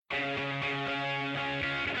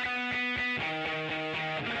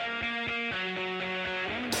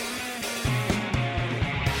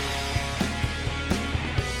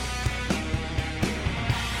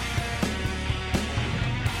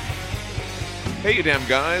Hey, you damn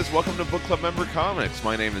guys. Welcome to Book Club Member Comics.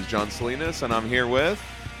 My name is John Salinas, and I'm here with...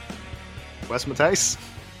 Wes Matthijs.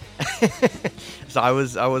 So I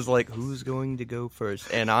was like, who's going to go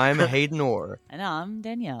first? And I'm Hayden Orr. And I'm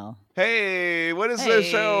Danielle. Hey, what is this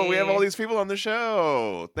show? We have all Hey. these people on the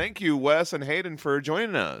show. Thank you, Wes and Hayden, for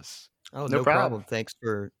joining us. Oh, No no problem.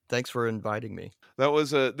 problem. Thanks for inviting me.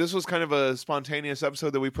 This was kind of a spontaneous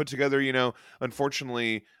episode that we put together. You know,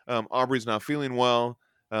 unfortunately, Aubrey's not feeling well.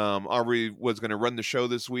 Aubrey was going to run the show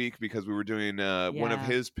this week because we were doing one of Yeah.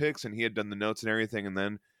 his picks, and he had done the notes and everything, and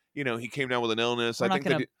then he came down with an illness. We're I not think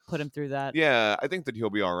going that to put him through that. I think that he'll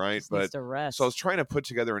be all right. Just needs But to rest. so I was trying to put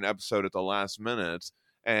together an episode at the last minute,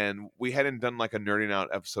 and we hadn't done like a nerding out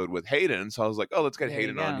episode with Hayden. So I was like, oh, let's get There you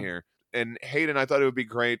Hayden on go. here. And Hayden, I thought it would be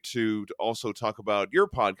great to also talk about your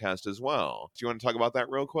podcast as well. Do you want to talk about that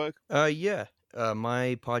real quick? Yeah.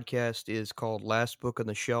 My podcast is called Last Book on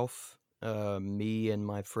the Shelf. Me and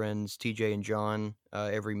my friends TJ and John,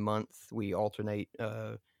 every month we alternate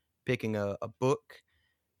picking a book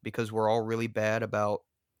because we're all really bad about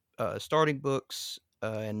starting books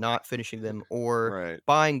and not finishing them, or Right.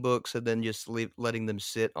 buying books and then just letting them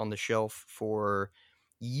sit on the shelf for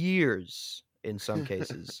years in some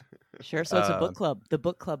cases. Sure. So it's a Uh, book club. The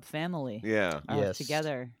book club family. Yeah. Yes.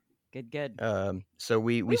 Together. Good. So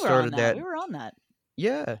we were started on that. We were on that.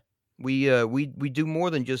 Yeah. We do more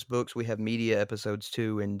than just books. We have media episodes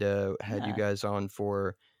too, and had you Yeah. guys on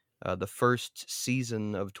for the first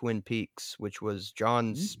season of Twin Peaks, which was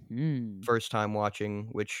John's Mhm. first time watching,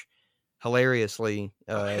 which hilariously,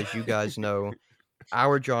 as you guys know,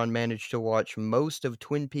 our John managed to watch most of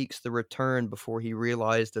Twin Peaks The Return before he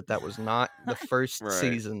realized that was not the first Right.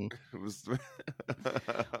 season. It was...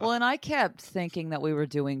 Well, and I kept thinking that we were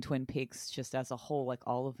doing Twin Peaks just as a whole, like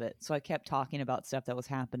all of it. So I kept talking about stuff that was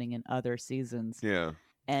happening in other seasons. yeah.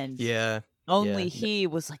 And Yeah. only yeah. he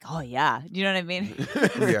was like, oh, yeah. You know what I mean?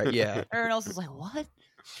 Yeah. Everyone else was like, what?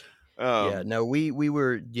 Yeah, no, we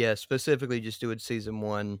were specifically just doing season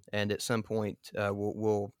 1, and at some point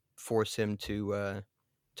we'll force him to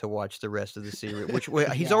watch the rest of the series, which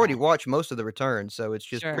he's already watched most of The Return, so it's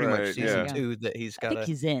just Sure. pretty Right, much season yeah. 2 that he's I got think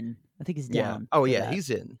he's in. I think he's down. Oh for yeah, that. he's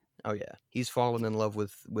in. Oh yeah, he's fallen in love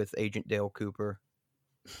with Agent Dale Cooper,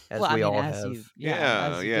 as Well, we I mean, all as have. you,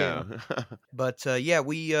 Yeah, as you yeah. do. But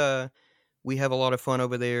we have a lot of fun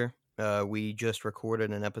over there. We just recorded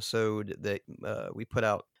an episode that we put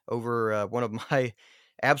out over one of my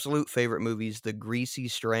absolute favorite movies, The Greasy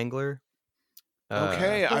Strangler.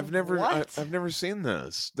 Okay, The I've never what? I've never seen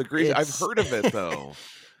this. The Greasy. I've It's- heard of it though.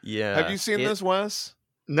 Yeah. Have you seen this, Wes?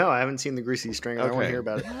 No, I haven't seen The Greasy Strangler. I want Okay. to hear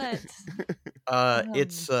about it. What?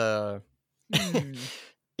 It's Hmm,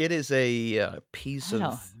 it is a piece I of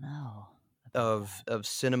don't know. of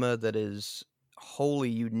cinema that is wholly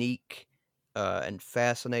unique and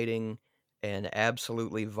fascinating and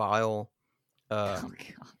absolutely vile. Oh,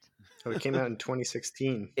 God. Oh, it came out in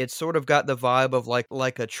 2016. It's sort of got the vibe of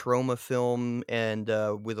like a trauma film, and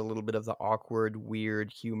with a little bit of the awkward,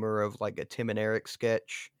 weird humor of like a Tim and Eric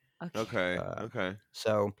sketch. Okay. Uh, Okay.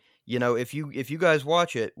 So if you guys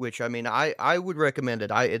watch it, which I mean, I would recommend it.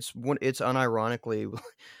 It's unironically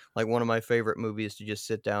like one of my favorite movies to just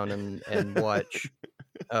sit down and watch.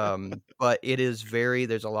 But it is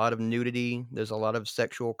there's a lot of nudity, there's a lot of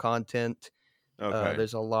sexual content, Okay.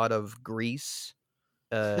 there's a lot of grease,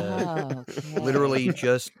 Okay. literally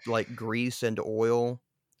just like grease and oil.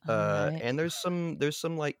 Alright. And there's some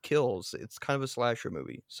like kills. It's kind of a slasher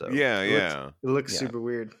movie. So yeah. It looks- Yeah. It looks Yeah. super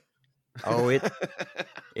weird. oh, it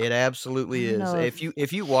absolutely I don't is. know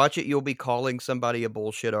If you watch it, you'll be calling somebody a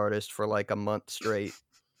bullshit artist for like a month straight.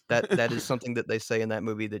 That is something that they say in that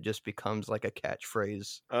movie that just becomes like a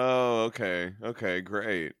catchphrase. Oh, okay. Okay,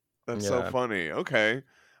 great. That's so Yeah. funny. Okay.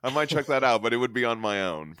 I might check that out, but it would be on my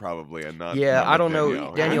own probably, and not. Yeah, not I with don't know.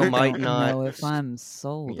 Danielle. Danielle I might don't not. know if I'm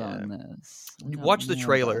sold Yeah. on this. I don't Watch the know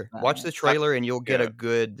trailer. about Watch that. the trailer, and you'll get Yeah.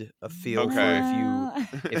 a feel Okay.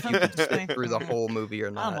 for if you could sit through the I'm whole movie or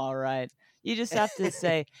not. all right. You just have to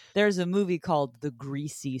say there's a movie called The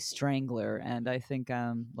Greasy Strangler, and I think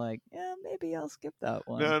I'm like, yeah, maybe I'll skip that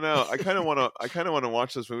one. No. I kind of want to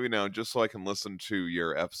watch this movie now, just so I can listen to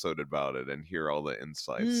your episode about it and hear all the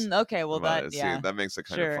insights. Okay, well about that it. yeah. See, that makes it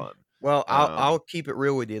kind sure. of fun. Well, Um, I'll keep it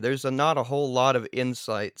real with you. There's not a whole lot of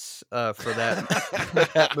insights for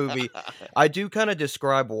that movie. I do kind of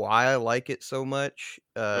describe why I like it so much.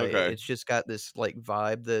 Okay. It's just got this like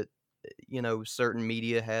vibe that certain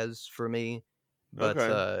media has for me. But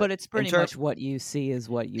Okay. But it's pretty term- much what you see is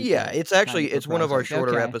what you yeah, get it's kind actually of it's one of our approach.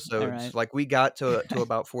 shorter Okay, episodes. alright. Like we got to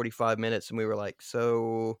about 45 minutes, and we were like,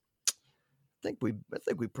 so I think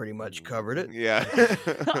we pretty much covered it. Yeah.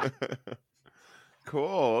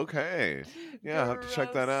 Cool. Okay. Yeah, I'll have to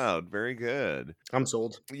check that Gross. out. Very good. I'm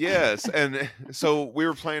sold. Yes, and so we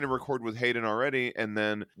were planning to record with Hayden already, and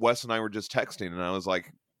then Wes and I were just texting, and I was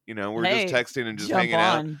like, we're just Hey, texting and just jump hanging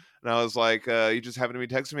out. on. And I was like, you just happened to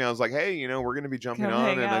be texting me. I was like, hey, we're going to be jumping Come on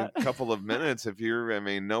hang in out. a couple of minutes if you're,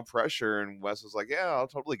 no pressure. And Wes was like, yeah, I'll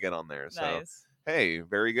totally get on there. So, Nice. hey,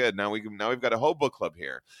 very good. Now we've got a whole book club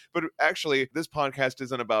here. But actually, this podcast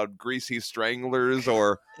isn't about greasy stranglers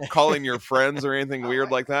or calling your friends or anything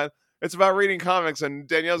weird like that. It's about reading comics, and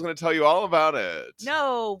Danielle's going to tell you all about it.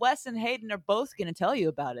 No, Wes and Hayden are both going to tell you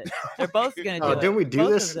about it. They're both going to do Oh, it. didn't we do Both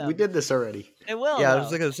of this? them. We did this already. It will. Yeah, I was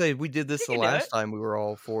though. going to say, we did this You the can do last it. time we were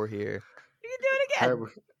all four here. You can do it All again.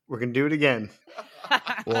 right, we're gonna do it again.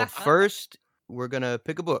 Well, first, we're going to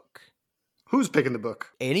pick a book. Who's picking the book?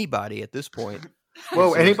 Anybody at this point.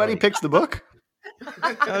 Whoa, seems anybody like- picks the book?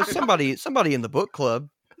 Somebody in the book club.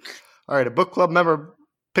 All right, a book club member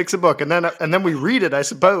picks a book, and then we read it. I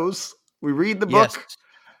suppose we read the book, Yes.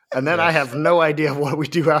 and then I Yes. have no idea what we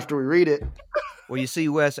do after we read it. Well, you see,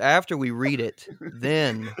 Wes, after we read it,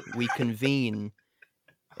 then we convene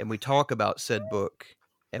and we talk about said book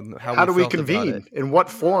and How do we felt about convene? it. In what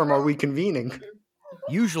form are we convening?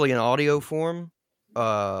 Usually in audio form, in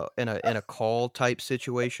a call type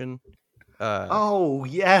situation. Oh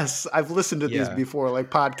yes, I've listened to these Yeah. before, like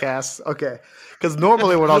podcasts. Okay, because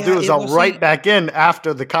normally what I'll Yeah, do is it I'll was write like- back in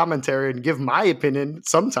after the commentary and give my opinion.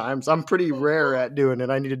 Sometimes I'm pretty rare at doing it.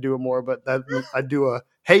 I need to do it more, but I do a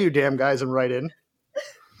 "Hey, you damn guys" and write in.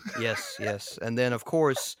 Yes, and then of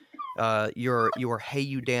course, your "Hey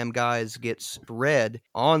you damn guys" gets read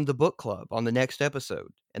on the book club on the next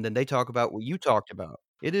episode, and then they talk about what you talked about.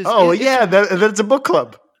 It is. Oh it's- yeah, that's a book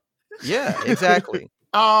club. yeah, exactly.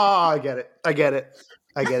 Oh, I get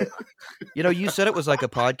it. You said it was like a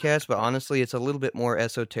podcast, but honestly, it's a little bit more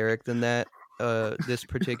esoteric than that. This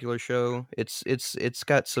particular show, it's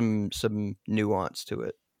got some nuance to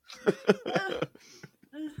it.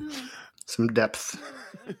 Some depth.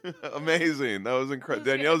 Amazing. That was incredible.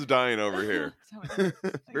 Danielle's dying over here.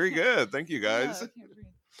 Very good. Thank you, guys.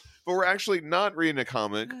 But we're actually not reading a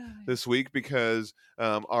comic this week because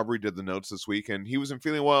Aubrey did the notes this week, and he wasn't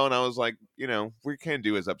feeling well, and I was like, we can't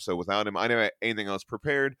do his episode without him. I didn't have anything else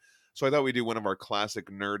prepared, so I thought we'd do one of our classic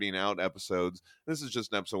nerding out episodes. This is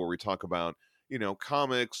just an episode where we talk about,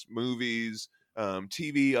 comics, movies,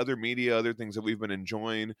 TV, other media, other things that we've been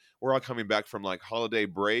enjoying. We're all coming back from like holiday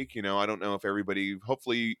break. I don't know if everybody,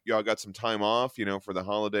 hopefully y'all got some time off, for the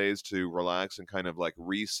holidays to relax and kind of like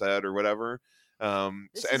reset or whatever. And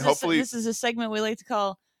hopefully this is a segment we like to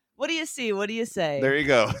call "What do you see? What do you say?" there you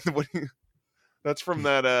go. That's from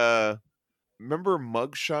that remember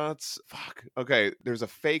Mugshots? Fuck. Okay, there's a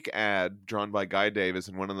fake ad drawn by Guy Davis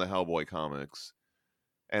in one of the Hellboy comics,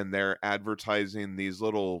 and they're advertising these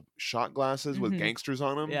little shot glasses with Mhm. gangsters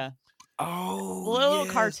on them. Yeah, Oh, Little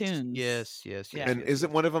cartoons. Yes. Yeah. And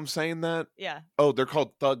isn't one of them saying that? yeah. Oh, they're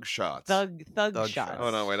called thug shots. Thug Thug shots. shots.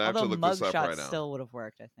 Oh, no, wait, I have to Although look this up mug right shots now. still would have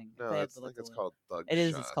worked, I think. No, They had I to look think it's a called thug It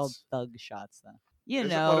is. shots. It's called thug shots, though. You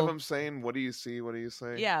Isn't know. one of them saying, "What do you see? What do you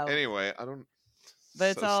say?" Yeah. Anyway, I don't.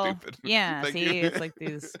 But it's so all stupid. yeah. Thank See, you. it's like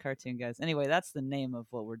these cartoon guys. Anyway, that's the name of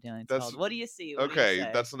what we're doing. It's That's- called "What do you see? What do you Okay,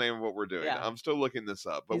 say?" that's the name of what we're doing. Yeah. I'm still looking this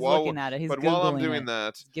up, but He's while looking at it. He's while I'm Googling doing it.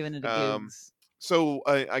 that, He's giving it a googs. so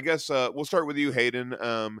I guess we'll start with you, Hayden.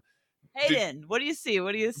 Hayden, what do you see?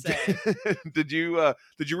 What do you say? Did you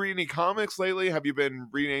read any comics lately? Have you been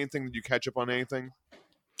reading anything? Did you catch up on anything?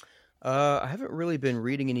 I haven't really been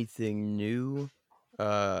reading anything new.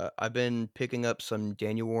 I've been picking up some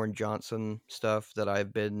Daniel Warren Johnson stuff that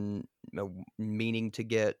I've been meaning to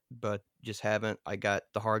get, but just haven't. I got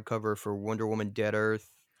the hardcover for Wonder Woman: Dead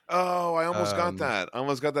Earth. Oh, I almost got that. I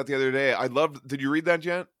almost got that the other day. I loved. Did you read that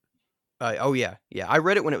yet? Oh yeah. I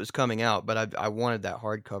read it when it was coming out, but I wanted that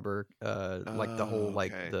hardcover, like the whole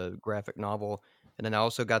like okay. the graphic novel, and then I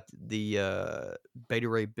also got the Beta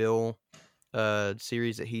Ray Bill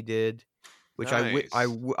series that he did, which I Nice.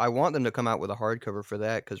 want them to come out with a hardcover for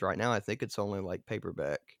that because right now I think it's only like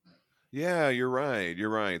paperback. Yeah, you're right. You're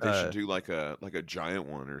right. They Uh, should do like a giant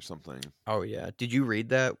one or something. Oh yeah. Did you read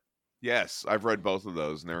that? Yes, I've read both of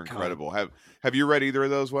those, and they're God. incredible. Have you read either of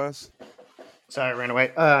those, Wes? Sorry, I ran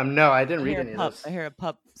away. No, I didn't read any I of hear a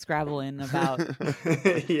pup scrabbling about.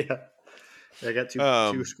 those. Yeah, I got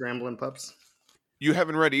two scrambling pups. You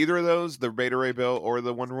haven't read either of those, the Beta Ray Bill or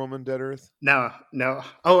the Wonder Woman: Dead Earth? No.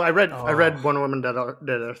 Oh, I read Oh. Wonder Woman Dead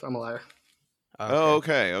Earth. I'm a liar. Oh,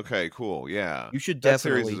 okay, cool, yeah. You should That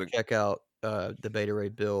series definitely is check out the Beta Ray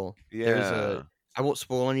Bill. Yeah. I won't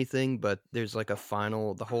spoil anything, but there's like a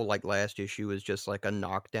final. The whole like last issue is just like a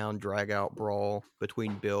knockdown, drag out brawl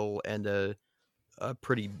between Bill and a a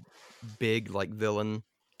pretty big like villain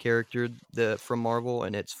character from Marvel,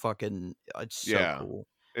 and it's so cool.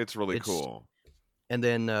 It's really cool. And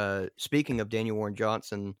then speaking of Daniel Warren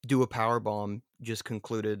Johnson, Do a Powerbomb just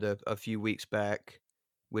concluded a few weeks back,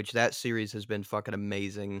 which that series has been fucking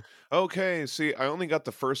amazing. Okay, see, I only got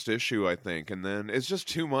the first issue, I think, and then it's just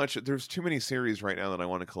too much. There's too many series right now that I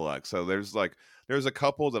want to collect. So there's a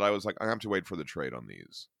couple that I was like, I have to wait for the trade on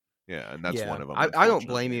these. Yeah, and that's one of them. I don't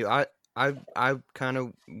blame you. I kind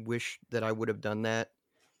of wish that I would have done that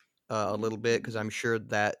a little bit, because I'm sure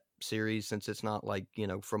that series, since it's not like,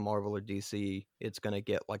 from Marvel or DC, it's gonna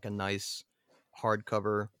get like a nice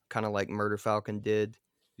hardcover, kind of like Murder Falcon did.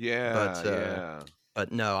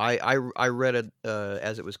 But no, I read it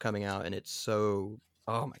as it was coming out, and it's so,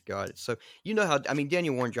 oh my god, it's so, how, I mean,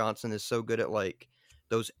 Daniel Warren Johnson is so good at like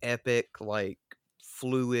those epic, like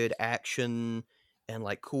fluid action and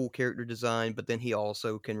like cool character design, but then he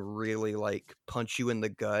also can really like punch you in the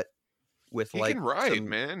gut with he like can write,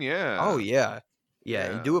 man. Yeah. Oh yeah.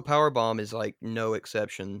 And Do a Powerbomb is like no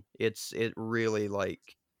exception. It really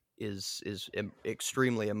like is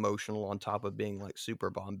extremely emotional, on top of being like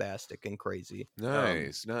super bombastic and crazy.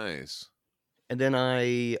 Nice. And then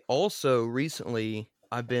I also recently,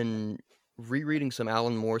 I've been rereading some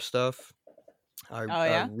Alan Moore stuff.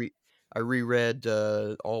 I reread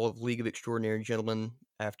all of League of Extraordinary Gentlemen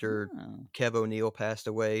after Kev O'Neill passed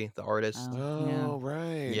away, the artist.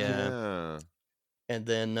 Right. Yeah. And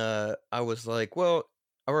then I was like, well,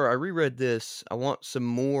 all right, I reread this. I want some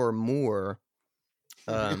more.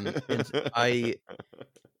 And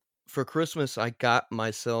for Christmas, I got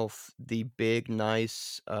myself the big,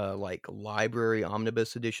 nice, like library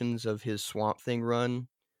omnibus editions of his Swamp Thing run.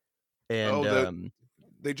 And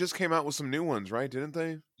they just came out with some new ones, right? Didn't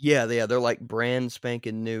they? Yeah, they're like brand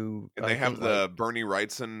spanking new. And they have the Bernie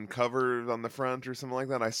Wrightson cover on the front or something like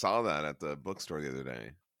that. I saw that at the bookstore the other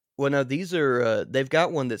day. Well, no, these are, they've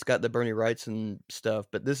got one that's got the Bernie Wrightson stuff,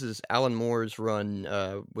 but this is Alan Moore's run,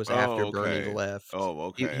 was after Bernie left. Oh,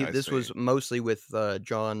 okay. This was mostly with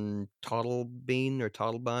John Toddlebean or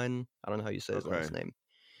Toddlebine. I don't know how you say his last name.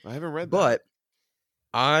 I haven't read that. But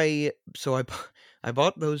I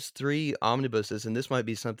bought those 3 omnibuses, and this might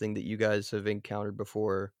be something that you guys have encountered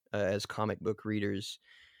before as comic book readers.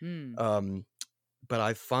 But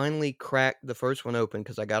I finally cracked the first one open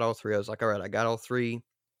because I got all 3. I was like, all right, I got all 3.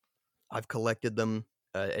 I've collected them,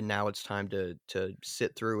 and now it's time to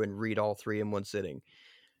sit through and read all 3 in one sitting.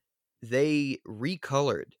 They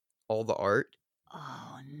recolored all the art.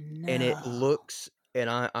 Oh no! And it looks, and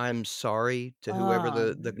I'm sorry to whoever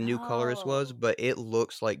the new colorist was, but it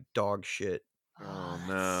looks like dog shit. Oh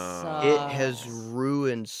no! It has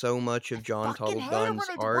ruined so much of John Toddlebine's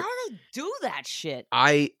art. Why do they do that shit?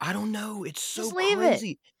 I don't know. It's so Just leave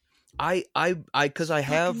crazy. It. Because I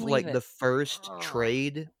have like leave the it. first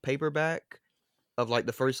trade paperback of like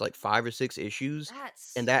the first like 5 or 6 issues,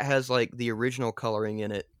 and that has like the original coloring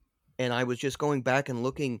in it. And I was just going back and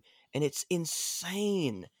looking, and it's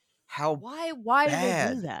insane how Why bad.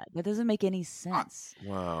 do they do that? That doesn't make any sense.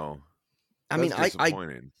 Wow. I mean,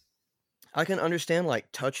 I can understand like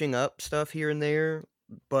touching up stuff here and there,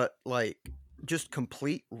 but like just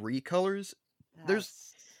complete recolors.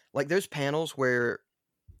 There's panels where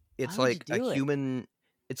it's like a human.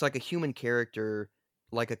 It's like a human character,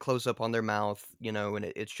 like a close up on their mouth, and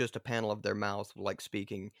it's just a panel of their mouth, like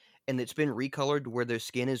speaking, and it's been recolored where their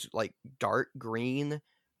skin is like dark green,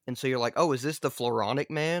 and so you're like, oh, is this the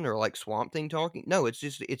Floronic Man or like Swamp Thing talking? No, it's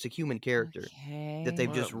a human character that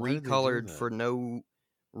they've just recolored for no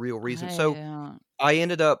real reason. So I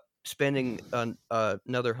ended up spending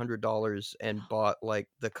another $100 and bought like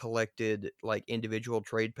the collected like individual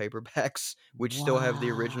trade paperbacks, which still have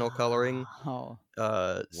the original coloring. So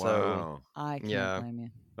I can't blame you.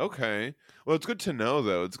 Okay, well, it's good to know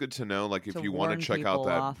though. It's good to know, like, if you want to check out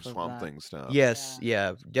that Swamp Thing stuff. Yes,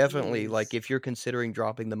 yeah, definitely. Jeez. Like if you're considering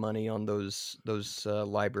dropping the money on those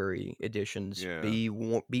library editions,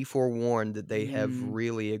 be forewarned that they have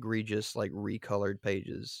really egregious like recolored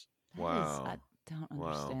pages. Wow. I don't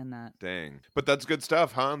understand that. Dang. But that's good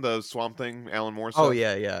stuff, huh? The Swamp Thing, Alan Moore stuff? Oh,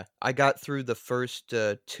 yeah. I got through the first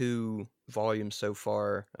 2 volumes so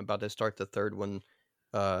far. I'm about to start the 3rd one.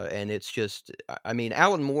 And it's just, I mean,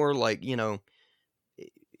 Alan Moore, like,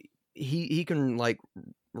 he can, like,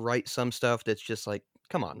 write some stuff that's just like,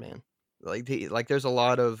 come on, man. Like there's a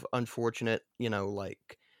lot of unfortunate,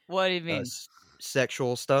 like... What do you mean?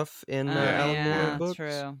 Sexual stuff in Alan Moore books.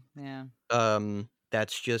 True. Yeah.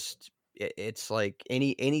 That's just... It's like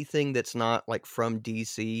anything that's not like from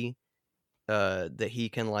DC that he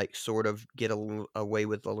can like sort of get away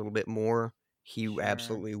with a little bit more, he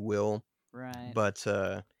absolutely will. Right. But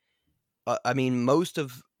I mean, most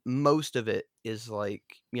of it is like,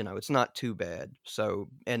 it's not too bad. So,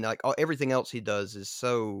 and like everything else he does is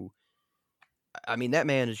so. I mean, that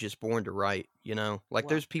man is just born to write. Like Wow.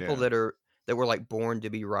 there's people Yeah. that were like born to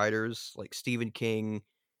be writers. Like Stephen King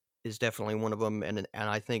is definitely one of them, and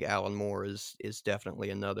I think Alan Moore is definitely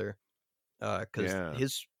another. Because Yeah.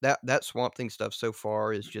 his that Swamp Thing stuff so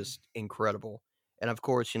far is just incredible. And of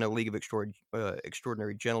course, League of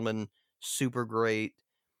Extraordinary Gentlemen, super great.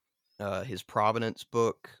 His Providence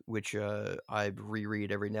book, which I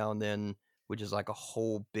reread every now and then, which is like a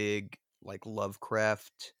whole big like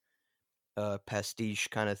Lovecraft pastiche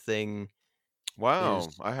kind of thing. Wow,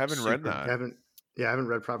 Is I haven't read Super. that. I haven't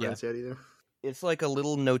read Providence yet either. It's like a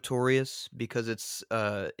little notorious because it's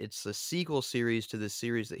a sequel series to this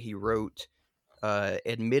series that he wrote,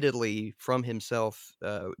 admittedly from himself,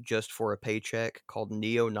 just for a paycheck, called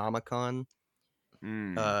Neonomicon.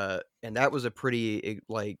 Mm. And that was a pretty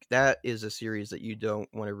like that is a series that you don't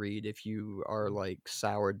want to read if you are like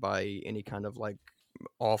soured by any kind of like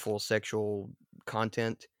awful sexual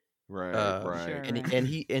content. Right, right.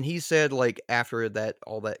 Sure. And he said like after that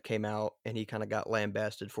all that came out and he kind of got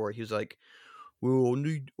lambasted for it. He was like, "Well,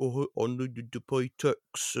 I needed to pay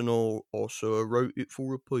tax, and also wrote it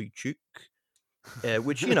for a paycheck."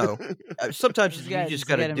 Which sometimes Just you got- just just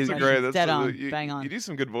gotta get do. him Great. That's Dead on, you, bang on. You do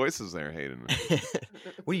some good voices there, Hayden.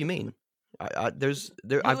 What do you mean? I've He got was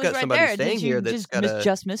right somebody there. staying Did you here that's got a.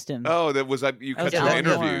 just missed him? Oh, that was you That cut was to an Alan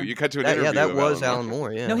interview. Moore. You cut to an That, interview. yeah, that of was Alan Alan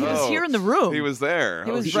Moore. Yeah, No, he was Oh, here in the room. He was there. He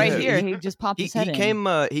Oh, was right shit. here. He just popped his head in.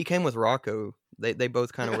 He came with Rocco. They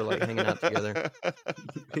both kind of were like hanging out together.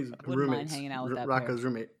 He's Wouldn't mind roommates. hanging out with that Rocco's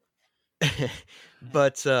roommate.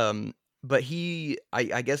 But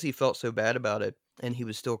I guess he felt so bad about it, and he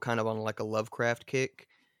was still kind of on like a Lovecraft kick.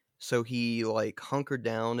 So he like hunkered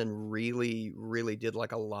down and really, really did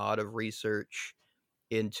like a lot of research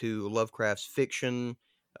into Lovecraft's fiction,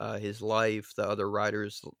 his life, the other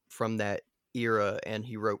writers from that era, and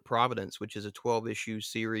he wrote Providence, which is a 12-issue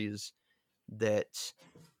series that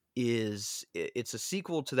it's a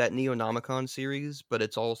sequel to that Neonomicon series, but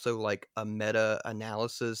it's also like a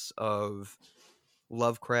meta-analysis of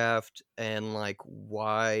Lovecraft and like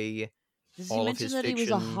why Does he all of mention his that he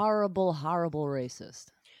was a fiction. horrible, horrible racist?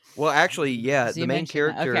 Well, actually, yeah, Does he the main mention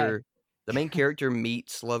that? Okay. character, the main character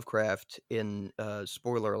meets Lovecraft in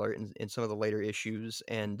spoiler alert in some of the later issues,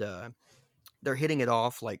 and they're hitting it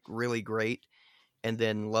off like really great, and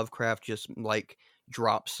then Lovecraft just like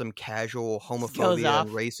drops some casual Just goes homophobia and off.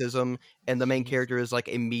 racism, and the main Jeez. character is like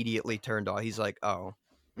immediately turned off. He's like, oh,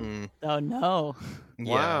 Oh no.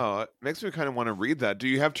 yeah. Wow, it makes me kind of want to read that. Do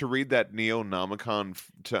you have to read that Neonomicon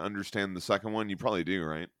to understand the second one? You probably do,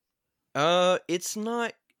 right? It's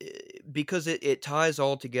not because it ties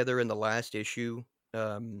all together in the last issue.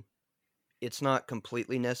 It's not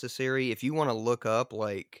completely necessary. If you want to look up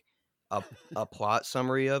like a plot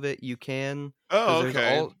summary of it, you can. Oh, There's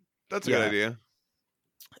okay. That's a good yeah. idea.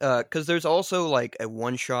 Because there's also like a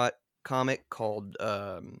one-shot comic called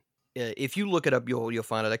if you look it up, you'll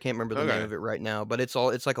find it. I can't remember the name Okay. of it right now, but it's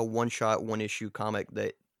like a one-shot, one-issue comic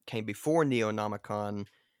that came before Neonomicon.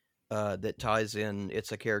 That ties in.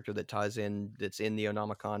 It's a character that ties in. That's in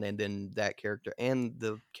Neonomicon, and then that character and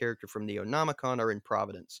the character from Neonomicon are in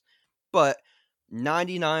Providence. But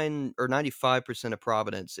 99 or 95% of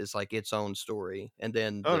Providence is like its own story, and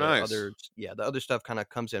then Oh, the nice. the other stuff kind of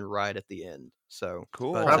comes in right at the end. So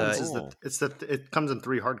Cool. but, Providence cool. it comes in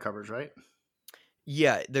 3 hardcovers, right?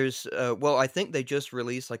 yeah, there's well, I think they just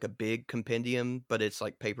released like a big compendium, but it's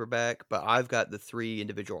like paperback. But I've got the 3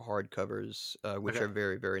 individual hardcovers, which Okay. are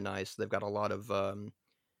very, very nice. They've got a lot of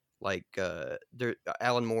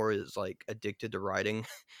Alan Moore is like addicted to writing,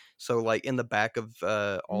 so like in the back of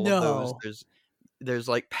all of those, No. there's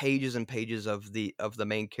like pages and pages of the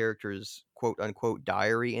main character's quote unquote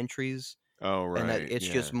diary entries, Oh, right. and that it's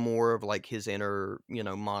yeah. just more of like his inner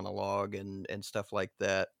monologue and stuff like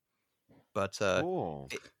that. But Cool.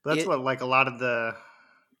 That's it- what like a lot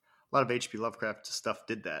of H.P. Lovecraft stuff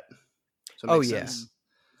did that. So it Oh, makes yeah. sense.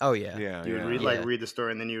 oh yeah, Yeah. You would yeah. read Yeah. read the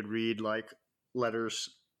story, and then you would read like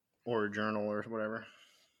letters or a journal or whatever.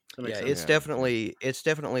 So it makes yeah, sense. it's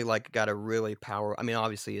definitely like got a really power. I mean,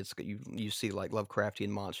 obviously, it's you see like Lovecraftian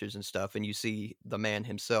monsters and stuff, and you see the man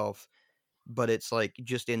himself, but it's like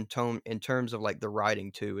just in terms of like the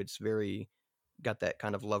writing too. It's very got that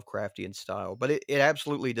kind of Lovecraftian style, but it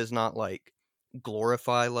absolutely does not like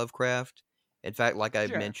glorify Lovecraft. In fact, like I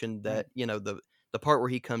Sure. mentioned, that the part where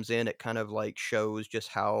he comes in, it kind of like shows just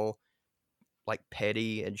how like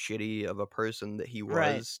petty and shitty of a person that he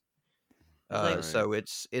Right. was. Like- So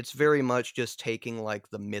it's very much just taking like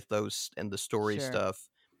the mythos and the story Sure. stuff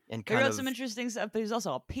and He kind wrote of some interesting stuff, but he's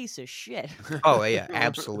also a piece of shit. oh yeah,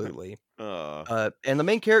 absolutely. And the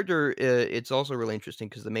main character, it's also really interesting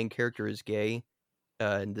because the main character is gay,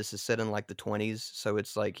 and this is set in like the 20s, so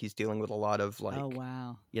it's like he's dealing with a lot of like, Oh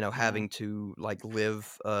wow. having to like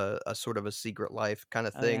live a sort of a secret life kind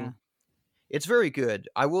of Oh thing. yeah. It's very good.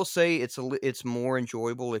 I will say it's more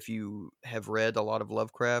enjoyable if you have read a lot of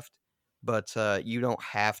Lovecraft, but you don't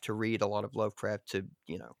have to read a lot of Lovecraft to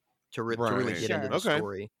to really Right. get into Sure. the Okay.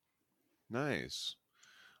 story. Nice.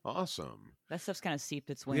 Awesome. That stuff's kind of seeped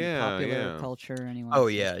its way into Yeah, popular yeah. culture anyway. Oh so-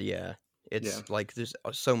 yeah, yeah. It's like there's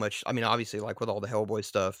so much. I mean, obviously, like with all the Hellboy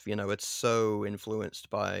stuff, it's so influenced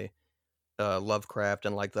by Lovecraft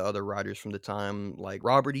and like the other writers from the time, like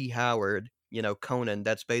Robert E. Howard. Conan.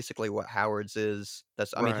 That's basically what Howard's is.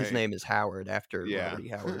 I mean, his Right. name is Howard after Yeah. Robert E.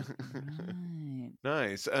 Howard. Right.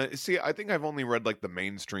 Nice. See, I think I've only read like the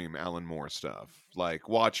mainstream Alan Moore stuff, like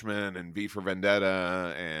Watchmen and V for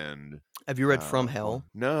Vendetta, and Have you read From Hell?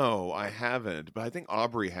 No, I haven't, but I think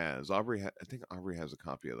Aubrey has. I think Aubrey has a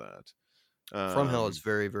copy of that. From Hell is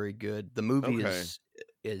very, very good. The movie okay.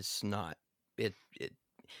 is not.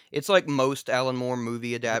 It's like most Alan Moore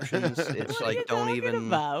movie adaptations. It's What are like you don't talking even.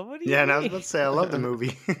 about? What do you Yeah, and I was mean? about to say I love the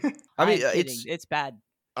movie. I mean, I'm it's kidding. It's bad.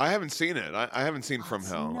 I haven't seen it. I haven't seen From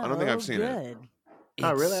It's Hell. I don't think I've no seen it. good.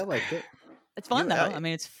 Oh, really? I it's- liked it. It's fun You- though. I- I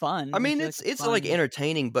mean, it's fun. I mean, feel it's like fun-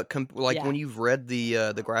 entertaining, but like Yeah. when you've read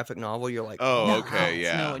the graphic novel, you're like, Oh, No, okay, it's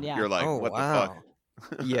yeah. no- yeah. You're like, oh what wow. the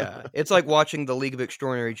fuck? Yeah, it's like watching the League of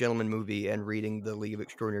Extraordinary Gentlemen movie and reading the League of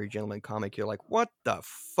Extraordinary Gentlemen comic. You're like, what the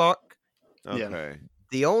fuck? Yeah. Okay.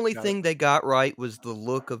 The only Got it. thing they got right was the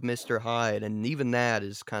look of Mr. Hyde, and even that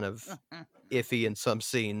is kind of iffy in some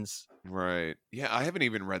scenes. Right. Yeah, I haven't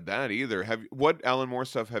even read that either. What Alan Moore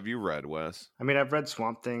stuff have you read, Wes? I mean, I've read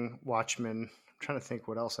Swamp Thing, Watchmen. I'm trying to think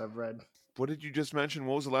what else I've read. What did you just mention?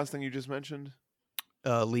 What was the last thing you just mentioned?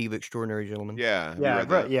 League of Extraordinary Gentlemen. Yeah. Have you Yeah, read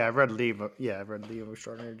I've read. that? Yeah, I've read Leave. I've read Leave of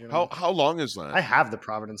Extraordinary Gentlemen. How long is that? I have the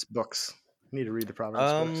Providence books. I need to read the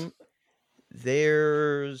Providence books.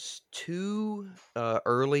 There's two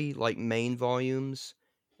early like main volumes,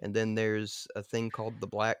 and then there's a thing called the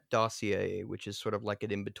Black Dossier, which is sort of like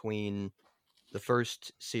an in between the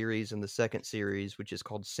first series and the second series, which is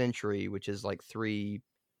called Century, which is like 3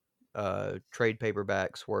 trade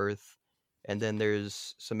paperbacks worth. And then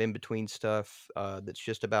there's some in between stuff that's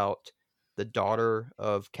just about the daughter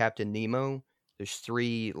of Captain Nemo. There's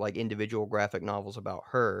 3 like individual graphic novels about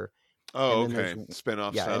her. Oh, and then okay. there's-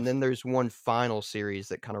 Spin-off Yeah, stuff. and then there's one final series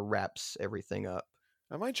that kind of wraps everything up.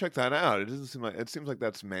 I might check that out. It seems like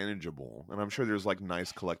that's manageable, and I'm sure there's like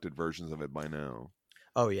nice collected versions of it by now.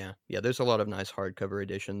 Oh yeah, there's a lot of nice hardcover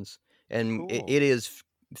editions, and Cool. it is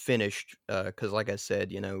finished because, like I said,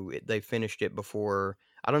 they finished it before.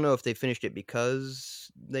 I don't know if they finished it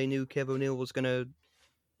because they knew Kev O'Neill was gonna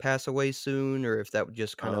pass away soon, or if that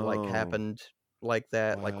just kind of like Oh. happened like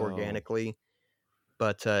that, like Wow. organically.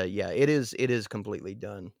 But yeah, it is completely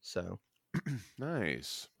done. So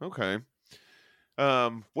Nice. Okay.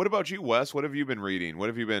 What about you, Wes? What have you been reading? What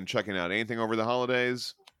have you been checking out? Anything over the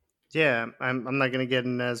holidays? Yeah, I'm not going to get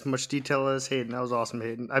in as much detail as Hayden. That was awesome,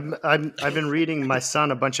 Hayden. I've been reading my son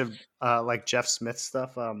a bunch of like Jeff Smith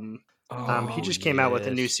stuff. He just came out with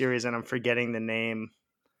a new yes. series, and I'm forgetting the name.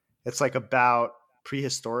 It's like about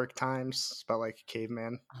prehistoric times. It's about like a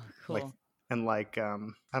caveman Oh, cool. like- and like I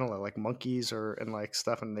don't know, like monkeys and like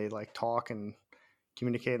stuff, and they like talk and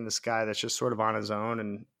communicate. And this guy that's just sort of on his own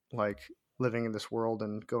and like living in this world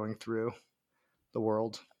and going through the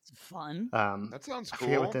world. It's fun. That sounds I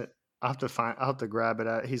forget cool. what I'll have to grab it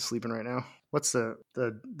at. He's sleeping right now. What's the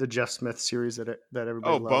Jeff Smith series that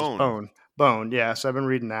everybody loves? Bone. Bone. Yeah. So I've been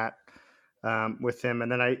reading that with him,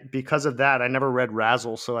 and then because of that I never read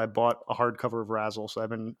Razzle, so I bought a hardcover of Razzle. So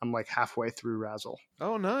I'm like halfway through Razzle.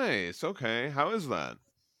 Oh, nice. Okay. How is that?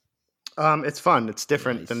 It's fun. It's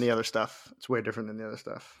different than Nice. the other stuff. It's way different than the other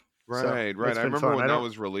stuff. So, Right, right. it's I been remember fun. when I that don't-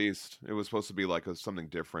 was released. It was supposed to be like something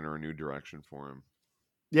different or a new direction for him.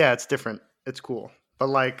 Yeah, it's different. It's cool. But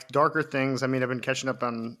like darker things, I mean, I've been catching up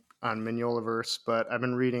on Mignolaverse, but I've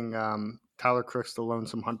been reading Tyler Crook's The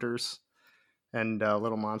Lonesome Hunters and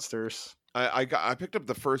Little Monsters. I picked up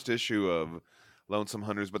the first issue of Lonesome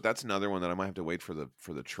Hunters, but that's another one that I might have to wait for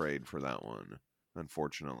the trade for that one,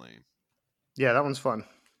 unfortunately. Yeah, that one's fun.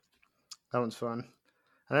 And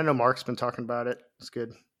I know Mark's been talking about it. It's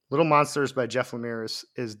good. Little Monsters by Jeff Lemire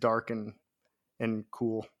is dark and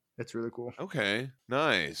cool. It's really cool. Okay,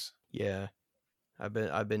 nice. Yeah, I've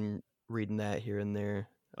been reading that here and there.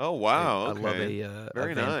 Oh wow, I okay. love a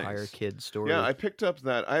Very vampire nice. kid story. Yeah, I picked up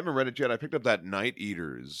that. I haven't read it yet. I picked up that Night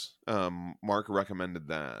Eaters. Mark recommended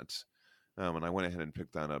that, and I went ahead and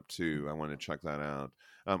picked that up too. I want to check that out.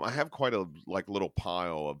 I have quite a little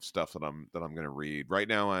pile of stuff that I'm going to read. Right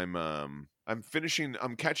now I'm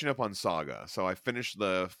catching up on Saga. So I finished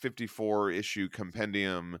the 54 issue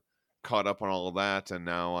compendium, caught up on all of that, and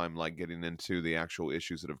now I'm like getting into the actual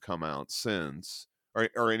issues that have come out since.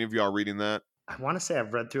 Are any of y'all reading that? I want to say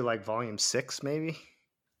I've read through like volume 6 maybe.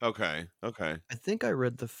 Okay. I think I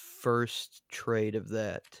read the first trade of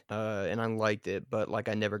that, and I liked it, but like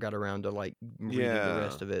I never got around to like reading the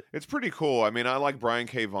rest of it. It's pretty cool. I mean, I like Brian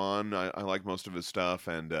K. Vaughan. I like most of his stuff,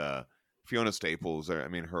 and Fiona Staples. I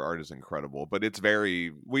mean, her art is incredible, but it's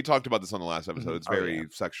very. We talked about this on the last episode. It's very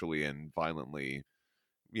sexually and violently,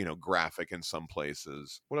 graphic in some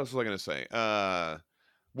places. What else was I going to say?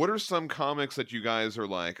 What are some comics that you guys are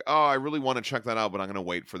like, oh, I really want to check that out, but I'm going to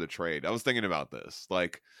wait for the trade? I was thinking about this,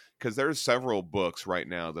 like, because there's several books right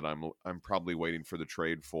now that I'm probably waiting for the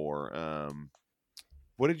trade for.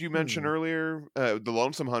 What did you mention earlier? The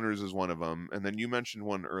Lonesome Hunters is one of them, and then you mentioned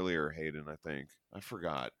one earlier, Hayden. I think I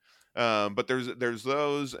forgot. But there's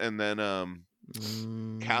those, and then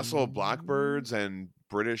Castle of Blackbirds and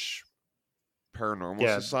British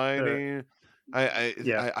Paranormal Society.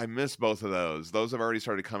 I miss both of those. Those have already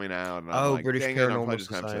started coming out. And I'm like, British dang Paranormal it, I'll probably just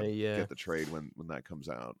Society, have to get the trade when that comes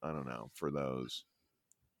out. I don't know for those.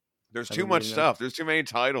 There's too much stuff. There's too many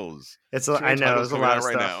titles. I know there's a lot of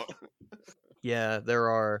stuff now. Yeah, there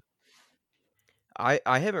are. I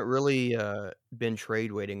haven't really been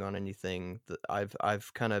trade waiting on anything.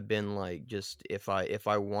 I've kind of been like, just if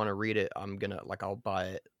I want to read it, I'm gonna I'll buy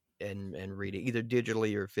it and read it either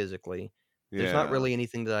digitally or physically. There's not really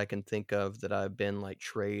anything that I can think of that I've been like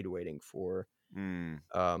trade waiting for.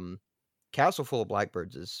 Castle Full of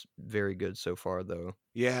Blackbirds is very good so far, though.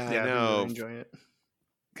 Yeah, I know. I've been really enjoying it.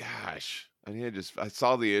 Gosh, I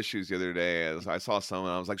saw the issues the other day. I saw some,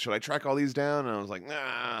 and I was like, should I track all these down? And I was like, nah,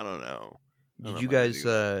 I don't know. Did you guys?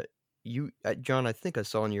 John, I think I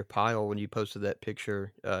saw in your pile when you posted that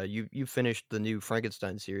picture. You finished the new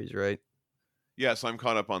Frankenstein series, right? Yes, I'm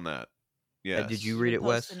caught up on that. Yeah. Did you read it,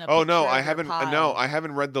 Wes? Oh no, I haven't. No, I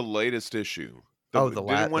haven't read the latest issue. Didn't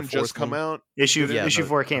one just come out? Issue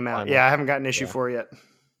 4 came out. Yeah, I haven't gotten issue 4 yet.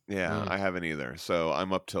 Yeah, I haven't either. So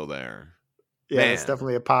I'm up till there. Yeah, it's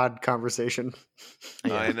definitely a pod conversation.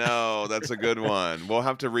 I know, that's a good one. We'll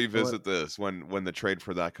have to revisit this when the trade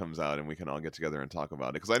for that comes out, and we can all get together and talk about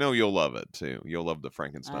it. Because I know you'll love it too. You'll love the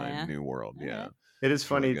Frankenstein New World. Yeah. It is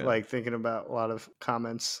funny, like thinking about a lot of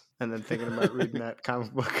comments and then thinking about reading that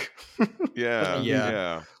comic book.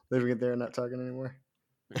 Yeah. Leaving it there and not talking anymore.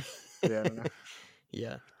 Yeah, I don't know.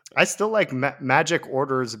 Yeah. I still like Magic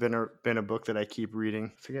Order has been a book that I keep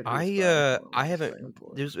reading. I haven't.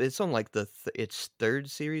 It's on like its third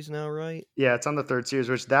series now, right? Yeah, it's on the third series.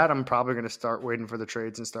 Which I'm probably going to start waiting for the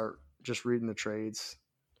trades and start just reading the trades.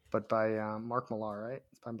 But by Mark Millar, right?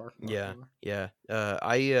 It's by Mark Millar. Yeah.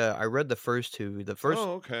 I read the first two. The first.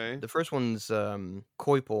 Oh, okay. The first one's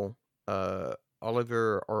Koipel,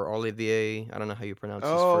 Oliver or Olivier. I don't know how you pronounce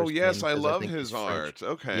his first name. Oh, yes, I love his art.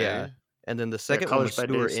 Okay. Yeah. And then the second one was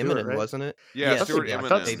Stuart Immonen, right? Wasn't it? Yeah, Stuart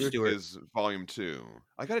Immonen is volume 2.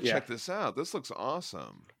 I gotta check this out. This looks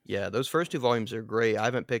awesome. Yeah, those first two volumes are great. I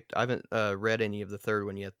haven't read any of the third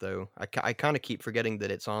one yet, though. I kind of keep forgetting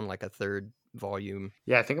that it's on like a third volume.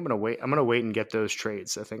 Yeah, I think I'm gonna wait. I'm gonna wait and get those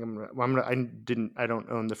trades. I think I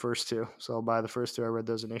don't own the first two, so I'll buy the first two. I read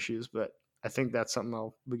those in issues, but I think that's something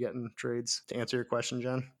I'll be getting trades. To answer your question,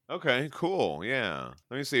 John. Okay, cool. Yeah.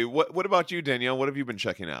 Let me see. What about you, Danielle? What have you been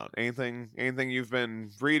checking out? Anything you've been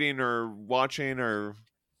reading or watching or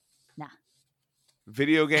Nah.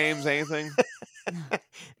 Video games, anything?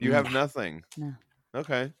 You have nothing. No.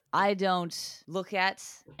 Okay. I don't look at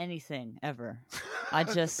anything ever. I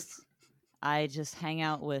just hang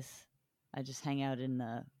out in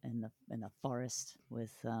the forest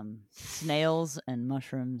with snails and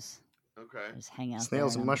mushrooms. Okay. I just hang out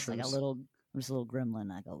snails there, and mushrooms. I'm just a little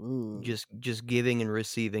gremlin. I go, ooh. Just giving and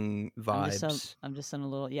receiving vibes. I'm just in a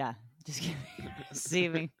little just giving and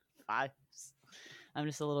receiving vibes. I'm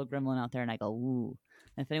just a little gremlin out there, and I go, ooh.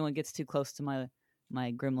 And if anyone gets too close to my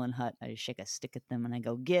gremlin hut, I shake a stick at them and I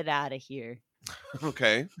go, get out of here.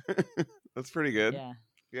 Okay. That's pretty good. Yeah.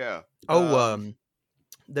 Yeah. Oh,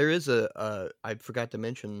 there is I forgot to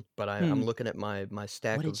mention, but I'm looking at my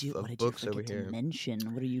stack of books over here.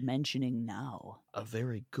 What are you mentioning now? A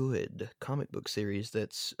very good comic book series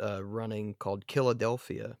that's running called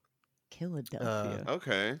Philadelphia.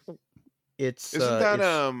 Okay. Isn't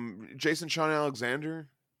that Jason Shawn Alexander?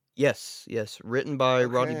 Yes. Written by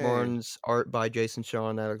Rodney Barnes, art by Jason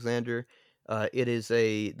Shawn Alexander. It is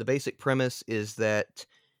the basic premise is that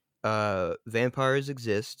vampires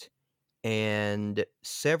exist, and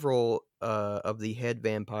several of the head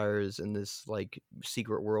vampires in this like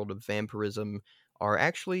secret world of vampirism are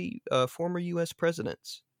actually former U.S.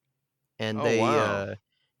 presidents, and Oh they wow.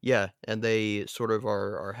 yeah, and they sort of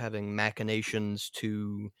are having machinations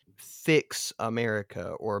to fix America,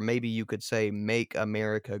 or maybe you could say make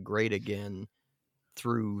America great again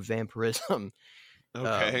through vampirism.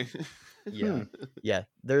 Okay. Yeah, yeah.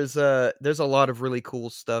 There's a lot of really cool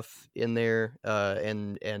stuff in there.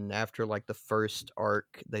 And after like the first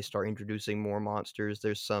arc, they start introducing more monsters.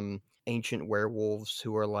 There's some ancient werewolves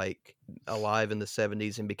who are like alive in the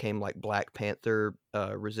 70s and became like Black Panther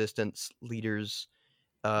resistance leaders.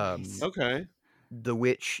 Nice. Okay. The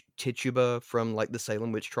witch Tituba from like the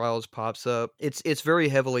Salem witch trials pops up. It's very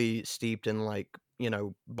heavily steeped in like,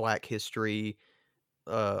 Black history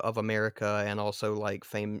of America, and also like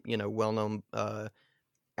well-known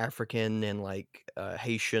African and like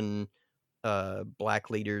Haitian Black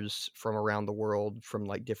leaders from around the world from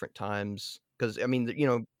like different times. Because I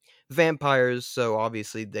mean, vampires, so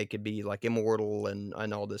obviously they could be like immortal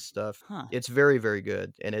and all this stuff. Huh. It's very, very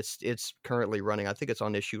good, and it's currently running. I think it's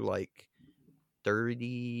on issue like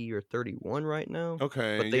 30 or 31 right now.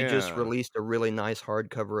 Okay. But they just Yeah. released a really nice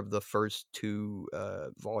hardcover of the first 2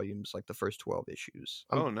 volumes, like the first 12 issues.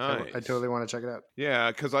 Oh, I nice. totally want to check it out. Yeah,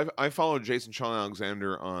 because I follow Jason Sean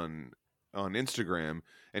Alexander on Instagram,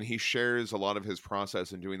 and he shares a lot of his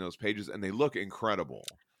process in doing those pages, and they look incredible.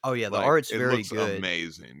 Oh yeah, the Like, art's it very looks good.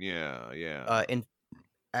 amazing. Yeah, yeah. And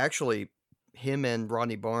actually, him and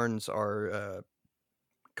Rodney Barnes are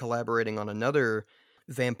collaborating on another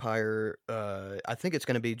vampire. I think it's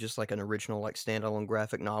going to be just like an original, like standalone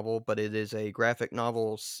graphic novel, but it is a graphic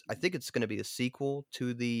novel. I think it's going to be a sequel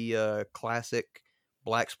to the classic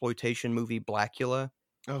blaxploitation movie Blackula,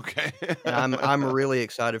 Okay. and I'm really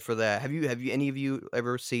excited for that. Have any of you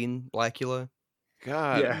ever seen Blackula?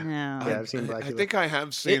 God. Yeah. No. Yeah, I've seen I Blackula. think I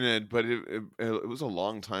have seen it, but it was a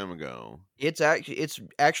long time ago. It's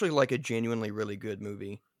actually like a genuinely really good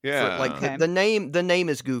movie. Yeah. Like Okay. the name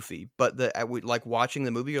is goofy, but like watching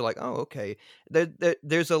the movie, you're like, oh, okay.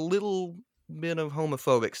 There's a little bit of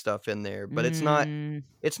homophobic stuff in there, but it's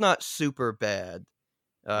not super bad.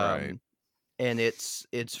 Right. And it's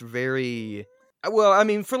very well. I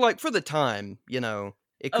mean, for the time,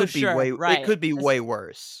 it could be sure, way right. it could be way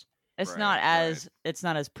worse. It's Right, not right. it's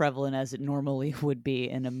not as prevalent as it normally would be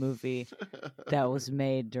in a movie that was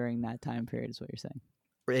made during that time period, is what you're saying.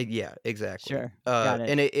 Yeah, exactly. Sure. Got it.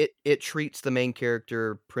 And it treats the main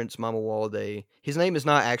character, Prince Mamawalde. His name is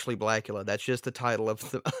not actually Blackula. That's just the title of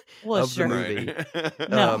the Well, of sure. the movie. Right.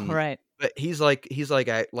 No, Um, right. But he's like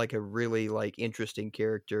a really like interesting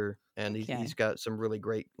character, and Okay. he's got some really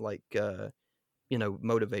great like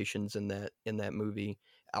motivations in that movie.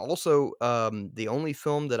 Also, the only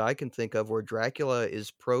film that I can think of where Dracula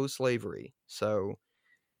is pro-slavery, so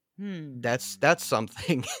that's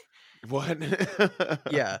something. What?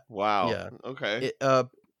 Yeah. Wow. Yeah. Okay.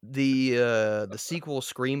 The sequel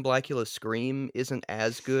Scream, Blackula Scream isn't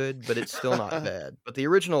as good, but it's still not bad. But the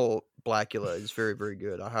original Blackula is very, very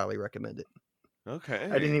good. I highly recommend it. Okay.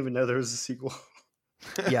 I didn't even know there was a sequel.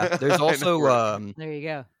 Yeah, there's I know, also right? There you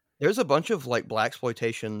go. there's a bunch of like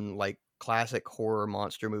blaxploitation like classic horror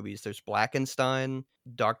monster movies. There's Blackenstein,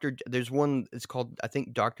 there's one, it's called I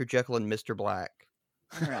think Dr. Jekyll and Mr. Black.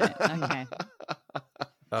 All right. Okay.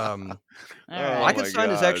 Um All right. Oh my Blackenstein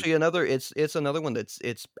is gosh. actually another, it's another one that's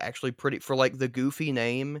it's actually pretty, for like the goofy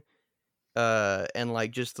name and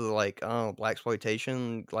like just the like, oh,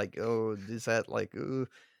 blaxploitation, like, oh, is that like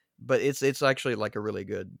but it's actually like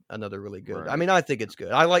another really good. I Right. mean, I think it's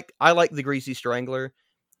good. I like The Greasy Strangler.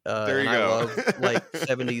 There And you I go. love like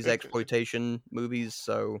 70s exploitation movies,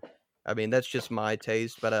 so I mean that's just my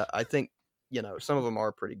taste, but I think some of them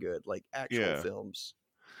are pretty good, like actual Yeah. films.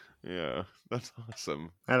 Yeah, that's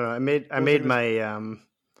awesome. I don't know. I was made it, my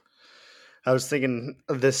I was thinking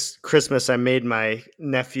of this Christmas. I made my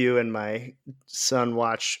nephew and my son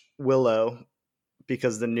watch Willow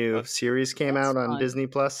because the new series came That's out on fun. Disney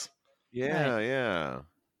Plus. Yeah, yeah.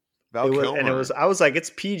 Val It was, Kilmer. and it was. I was like,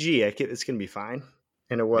 it's PG. It's gonna be fine,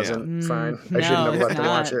 and it wasn't fine. I shouldn't No, have it's let them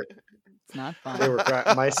watch not. it. It's not They fun. were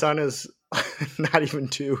crying. My son is not even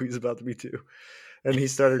 2. He's about to be 2, and he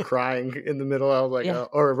started crying in the middle. I was like, Yeah.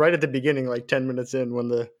 or right at the beginning, like 10 minutes in, when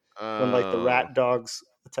like the Oh, rat dogs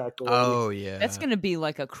attacked the lady. oh yeah, That's gonna be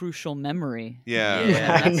like a crucial memory. yeah.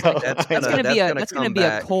 Yeah, I that's know. like that's that's gonna- gonna be that's a gonna that's gonna come be a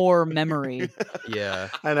back. core memory. yeah.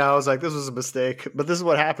 I know. I was like, this was a mistake. But this is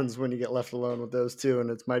what happens when you get left alone with those two, and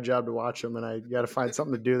it's my job to watch them, and I got to find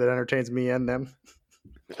something to do that entertains me and them.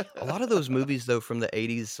 A lot of those movies though from the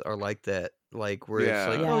 80s are like that, like where it's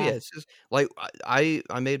like, Yeah. oh Yeah. yeah, it's just like I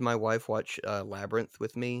made my wife watch Labyrinth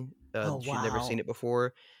with me, She'd never seen wow. it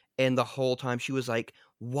before, and the whole time she was like,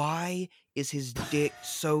 "Why is his dick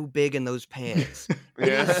so big in those pants?"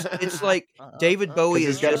 Yeah. It's like David Bowie he's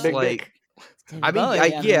is got a just big like, dick. David I mean,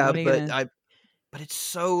 Bowie, yeah, what are you gonna but it's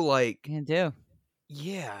so like, do?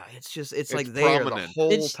 yeah, it's It's like there the prominent.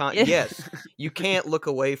 whole time. Yeah. Yes, you can't look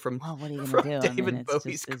away from Well, what are you from gonna do? I mean, David it's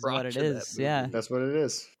Bowie's just is crotch what it in that is. Yeah. movie. That's what it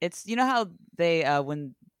is. It's how they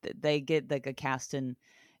when they get like a cast and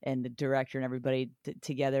the director and everybody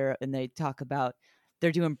together, and they talk about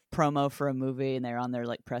they're doing promo for a movie, and they're on their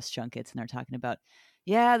like press junkets, and they're talking about,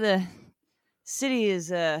 yeah, the city is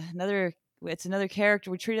it's another character.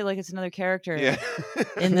 We treat it like it's another character Yeah.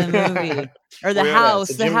 in the movie, or the Well, yeah, house.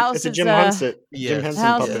 It's the house it's a is Jim Henson. Yes. Jim the Henson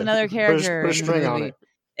house is puppet. another character Put a in the string on movie. it.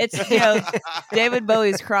 It's David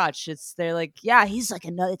Bowie's crotch. They're like, yeah, he's like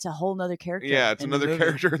it's a whole nother character. Yeah, it's in the another movie,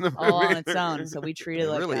 character in the movie. all on its own. So we treat it It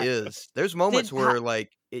like really that. is. There's moments Did- where like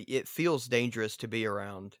it feels dangerous to be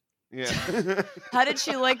around. Yeah. How did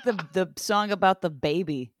she like the song about the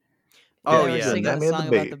baby? Oh, They were yeah, singing That a man song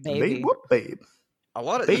the about the baby. What babe? A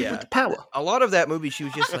lot of Babe with the power. a lot of that movie, she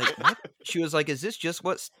was just like, what? She was like, is this just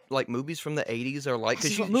what like movies from the 80s are like?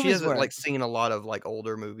 This Because is what she movies hasn't were. like seen a lot of like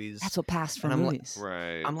older movies. That's what passed for And I'm like- movies.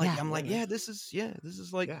 Right. I'm like, Yeah. yeah, this is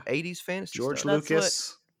like Yeah. 80s fantasy George stuff. That's what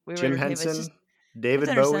Lucas, We Jim were- it was Henson, just- David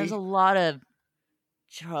you have to understand, Bowie. There's a lot of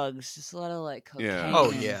drugs, just a lot of like cocaine. Yeah.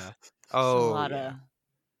 Oh and yeah. just Oh a lot yeah. of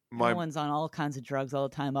My no one's on all kinds of drugs all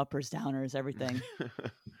the time, uppers, downers, everything.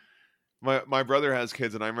 my brother has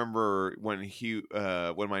kids, and I remember when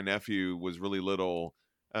my nephew was really little,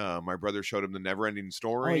 my brother showed him the Neverending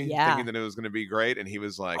Story, yeah. thinking that it was going to be great, and he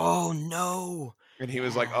was like, Oh no.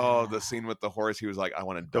 oh, the scene with the horse. He was like, I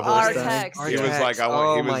want to The die. horse Artax. thing. He was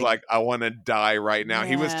like, I want to die right now.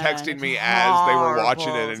 He was Yeah, texting it's me as they were watching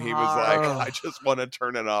horrible, it, it's and he was like, horrible. I just want to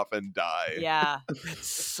turn it off and die. Yeah. That's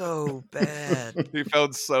so bad. He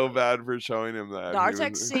felt so bad for showing him that. The He Artax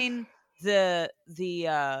was- scene, the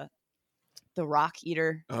rock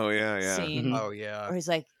eater Oh yeah, yeah. scene, Mhm. Oh yeah. where he's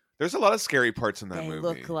like, There's a lot of scary parts in that they movie.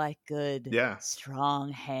 look like good, Yeah.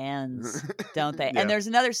 strong hands, don't they? Yeah. And there's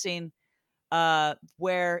another scene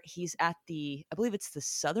where he's at I believe it's the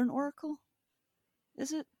Southern Oracle.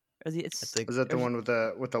 Is it? Or it's I think Was that the one with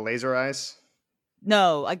the laser eyes?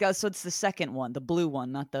 no, I guess so. It's the second one, the blue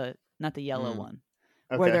one, not the yellow Mm. one,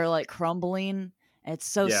 Okay. where they're like crumbling. And it's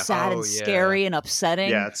so Yeah. sad Oh, and yeah. scary and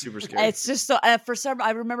upsetting. Yeah, it's super scary. It's just so. For some,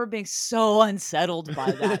 I remember being so unsettled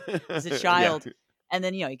by that as a child. And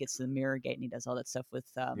then he gets to the Mirror Gate and he does all that stuff with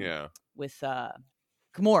Yeah.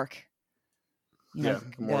 Gamork. yeah, the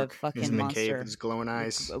Gamork. fucking He's in the monster. cave with his glowing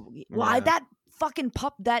eyes. Why Yeah. that fucking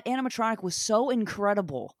that animatronic was so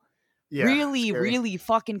incredible. Yeah, really, scary. really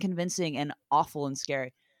fucking convincing and awful and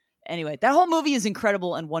scary. Anyway, that whole movie is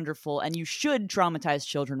incredible and wonderful, and you should traumatize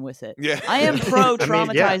children with it. Yeah. I am pro I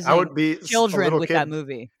traumatizing I would be a children little with kid. that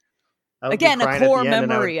movie. I would be Again, a crying at core the end, and I would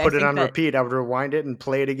memory, I put it think on that- repeat. I would rewind it and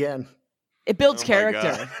play it again. It builds Oh my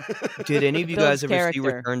character. God. Did any of you Builds guys ever see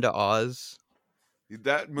character. Return to Oz?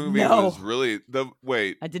 That movie No. was really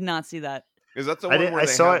wait. I did not see that. Is that the I one didn't- where I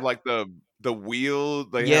they saw have it- like the wheel?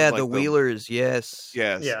 They Yeah, have, like, the Wheelers. Yes.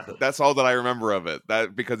 Yes. Yeah. That's all that I remember of it.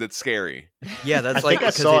 That because it's scary. Yeah, that's I like think I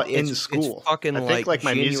because saw it in it's school. fucking I think like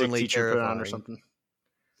my music genuinely teacher put it on or terrifying. something.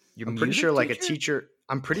 Your I'm pretty music sure like a teacher? teacher.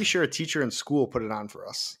 I'm pretty sure a teacher in school put it on for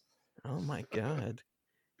us. Oh my god.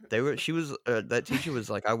 That teacher was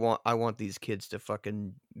like, I want these kids to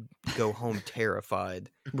fucking go home terrified.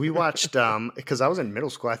 We watched because I was in middle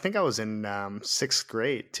school. I think I was in 6th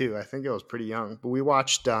grade too. I think I was pretty young. But we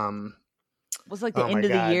watched It was like the Oh end my of the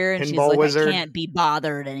God. year, and she's Pinball like, Wizard. I can't be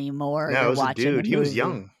bothered anymore. no, You're it was a watching the dude. He was movie."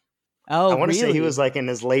 young. Oh, I want to say he really? was like in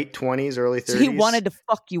his late 20s, early 30s. So he wanted to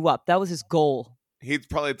fuck you up. That was his goal. He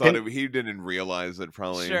probably thought And- he didn't realize it.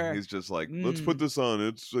 Probably Sure. he's just like, let's put this on.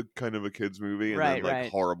 It's a kind of a kids movie, and Right, then like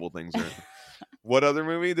right. horrible things are. What other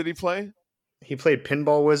movie did he play? He played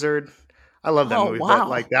Pinball Wizard. I love that Oh, movie. wow. But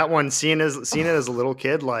like that one, seeing it as a little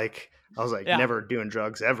kid, like I was like, Yeah. never doing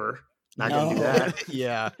drugs ever. Not gonna do No. that.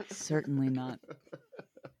 Yeah. Certainly not.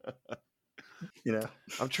 You know.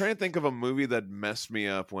 I'm trying to think of a movie that messed me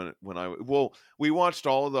up when we watched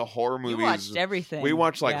all of the horror movies. You watched everything. We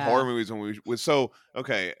watched like Yeah. horror movies when we was so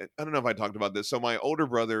okay. I don't know if I talked about this. So my older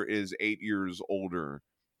brother is 8 years older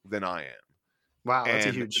than I am. Wow, that's a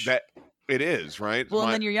And huge. it is right. Well, My-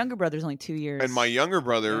 and then your younger brother's only 2 years. and my younger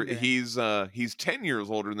brother, younger. he's 10 years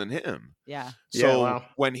older than him. Yeah. Yeah, So wow.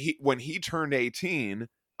 when he turned 18,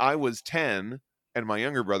 I was 10 and my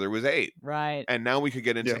younger brother was 8. Right. And now we could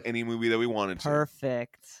get into Yeah. any movie that we wanted to.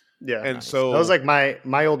 Perfect. Yeah. And Nice. so That was like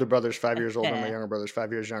my older brother's 5 years older, and my younger brother's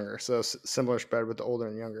 5 years younger. So similar spread with the older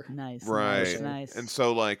and younger. Nice. right. Nice. Nice. And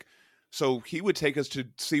so like so he would take us to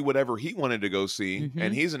see whatever he wanted to go see,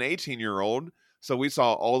 and he's an 18-year-old. So we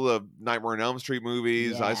saw all the Nightmare on Elm Street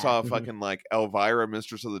movies. I saw fucking like Elvira,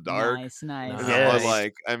 Mistress of the Dark. Nice. And I was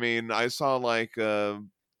like, I mean, I saw like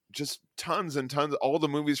just tons and tons, all the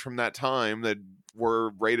movies from that time that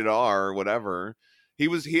were rated R or whatever.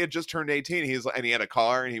 He had just turned 18. And he had a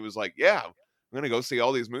car, and he was like, yeah, I'm gonna go see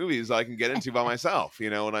all these movies I can get into by myself. You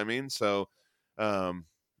know what I mean? So, what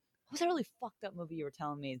was that really fucked up movie you were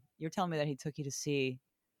telling me? You were telling me that he took you to see.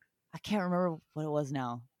 I can't remember what it was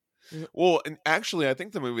now. Well, and actually, I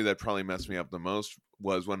think the movie that probably messed me up the most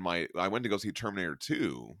was when I went to go see Terminator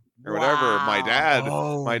 2 or whatever. My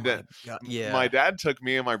dad took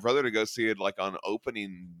me and my brother to go see it like on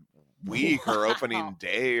opening week or opening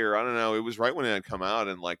day, or I don't know. It was right when it had come out,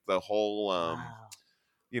 and like the whole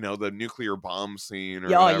the nuclear bomb scene. Or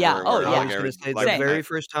whatever, I was gonna say the very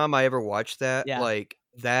first time I ever watched that, like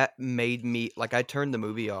that made me like I turned the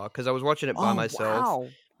movie off because I was watching it by myself. Wow.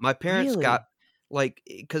 My parents got like,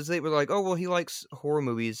 because they were like, oh well, he likes horror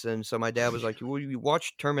movies, and so my dad was like, well, you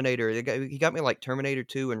watch Terminator. He got me like Terminator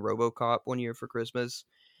 2 and RoboCop one year for Christmas,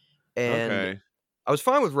 and I was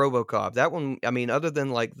fine with RoboCop. That one, I mean, other than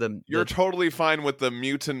like you're totally fine with the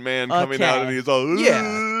mutant man coming out and he's all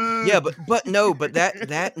but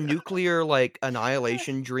that nuclear like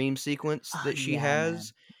annihilation dream sequence that she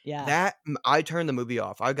has, that I turned the movie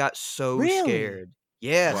off. I got so scared.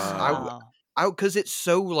 Yes, because it's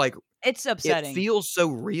so like. It's upsetting. It feels so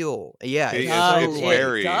real. Yeah, it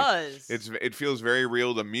does. It feels very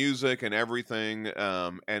real. The music and everything,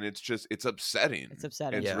 and it's upsetting. It's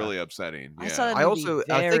upsetting. It's really upsetting. Yeah.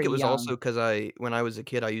 I think it was also because when I was a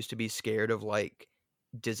kid, I used to be scared of like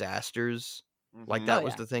disasters. Like that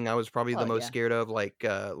was the thing I was probably the most scared of. Like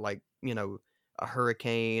a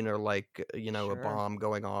hurricane or like a bomb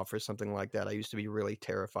going off or something like that. I used to be really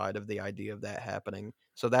terrified of the idea of that happening.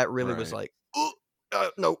 So that really was like.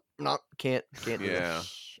 Nope, can't do that.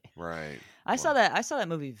 Right. I saw that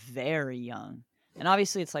movie very young, and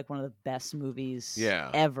obviously it's like one of the best movies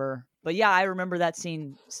ever. But yeah, I remember that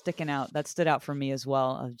scene sticking out. That stood out for me as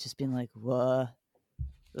well. Of just being like, "Whoa,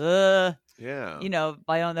 yeah."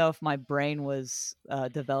 I don't know if my brain was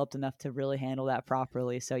developed enough to really handle that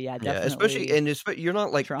properly. So yeah, definitely. Especially you're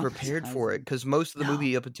not like prepared for it because most of the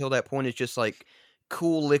movie up until that point is just like.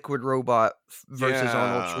 Cool liquid robot versus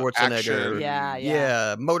Arnold Schwarzenegger. Action.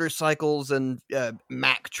 Yeah, motorcycles and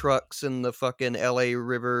Mack trucks and the fucking LA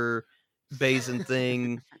River basin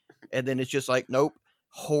thing, and then it's just like, nope,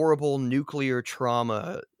 horrible nuclear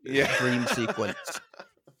trauma dream sequence.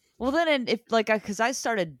 Well, then because I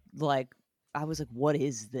started like, I was like, what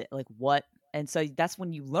is that? Like what? And so that's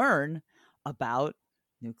when you learn about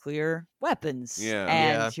nuclear weapons.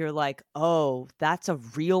 And you're like, oh, that's a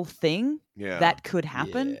real thing that could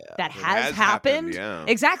happen. That has happened.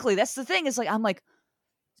 Exactly. That's the thing. It's like, I'm like,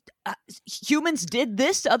 humans did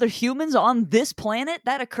this to other humans on this planet.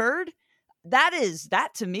 That occurred. That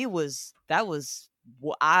to me was I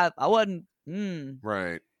wasn't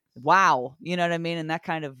right. Wow. You know what I mean? And that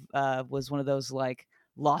kind of was one of those like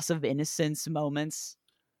loss of innocence moments.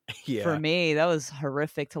 For me, that was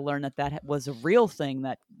horrific to learn that was a real thing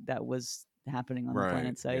that was happening on the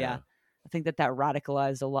planet. So I think that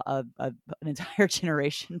radicalized an entire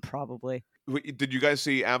generation. Probably. Did you guys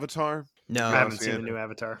see Avatar? No, I haven't seen the new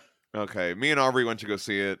Avatar. Okay, me and Aubrey went to go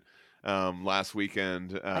see it last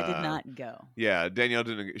weekend. I did not go. Yeah, Danielle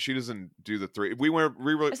didn't. She doesn't do the three. We were.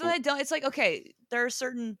 So I don't. It's like, okay, there are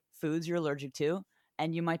certain foods you're allergic to.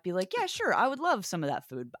 And you might be like, yeah, sure, I would love some of that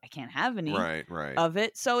food, but I can't have any of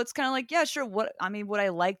it. So it's kind of like, yeah, sure. Would I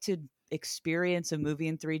like to experience a movie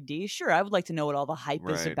in 3D? Sure, I would like to know what all the hype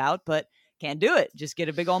is about, but can't do it. Just get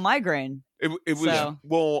a big old migraine. It was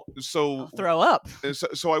so I'll throw up.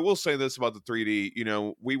 So I will say this about the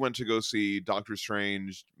 3D. We went to go see Doctor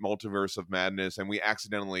Strange: Multiverse of Madness, and we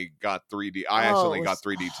accidentally got 3D. I accidentally got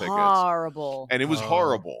 3D tickets. Horrible. And it was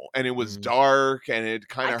horrible, and it was dark, and it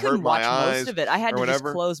kind of hurt my eyes. Most of it, I had to just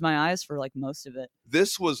close my eyes for like most of it.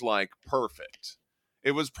 This was like perfect.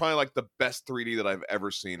 It was probably like the best 3D that I've ever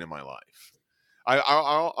seen in my life. I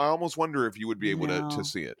almost wonder if you would be able to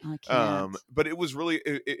see it. I can't. But it was really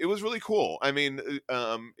it was really cool. I mean,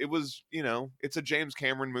 it was it's a James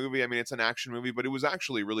Cameron movie. I mean, it's an action movie, but it was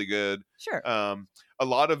actually really good. Sure. A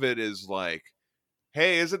lot of it is like,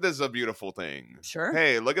 hey, isn't this a beautiful thing? Sure.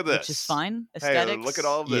 Hey, look at this. Which is fine. Aesthetics. Hey, look at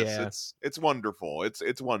all of this. Yeah. It's wonderful.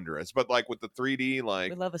 It's wondrous. But like with the 3D, like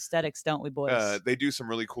we love aesthetics, don't we, boys? They do some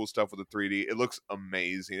really cool stuff with the 3D. It looks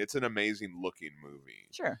amazing. It's an amazing looking movie.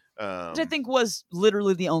 Sure. Which I think was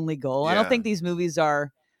literally the only goal. I don't think these movies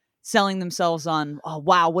are selling themselves on, oh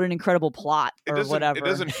wow, what an incredible plot or whatever. It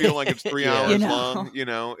doesn't feel like it's 3 hours long.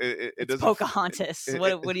 It doesn't. Pocahontas.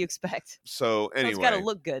 What do you expect? So anyway, it's got to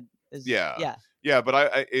look good. Yeah,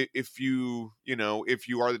 but if you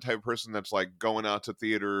are the type of person that's like going out to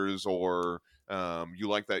theaters or you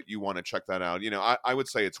like that, you want to check that out, I would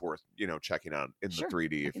say it's worth checking out in the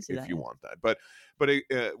 3D if you want that. But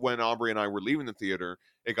when Aubrey and I were leaving the theater,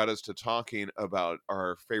 it got us to talking about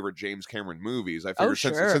our favorite James Cameron movies. I figured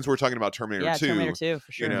since we're talking about Terminator 2, Terminator 2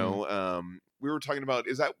 for sure. We were talking about,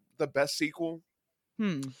 is that the best sequel?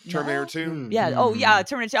 Terminator 2? Yeah. Oh, yeah.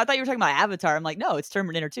 Terminator 2. I thought you were talking about Avatar. I'm like, no, it's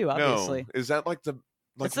Terminator 2, obviously. No. Is that like the...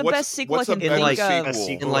 it's the best sequel I can think of.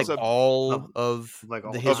 In like all of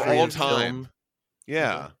the history of all of time. film.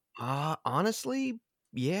 Yeah. Honestly,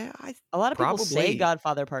 yeah. A lot of people say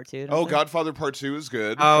Godfather Part 2. Oh, Godfather Part 2 is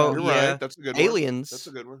good. Oh, you're right. That's a good Aliens. one. That's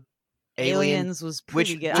a good one. Aliens was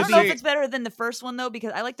pretty good. I don't know if it's better than the first one, though,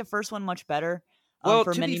 because I like the first one much better. Well,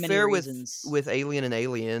 for to many, be many fair reasons. with Alien and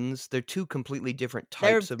Aliens, they're two completely different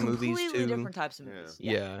types of movies, too. Completely different types of movies.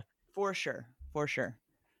 Yeah. For sure.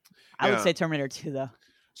 I would say Terminator 2, though.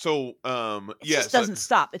 So, it just doesn't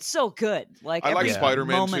stop. It's so good. Like I like every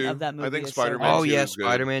Spider-Man moment 2. of that movie. I think is Spider-Man 2 Oh yeah, is good.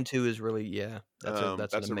 Spider-Man 2 is really that's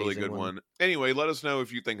a really good one. Anyway, let us know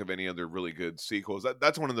if you think of any other really good sequels.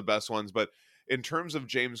 That's one of the best ones. But in terms of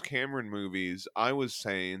James Cameron movies, I was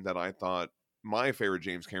saying that I thought my favorite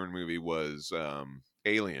James Cameron movie was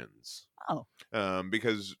Aliens. Oh.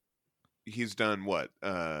 Because he's done what?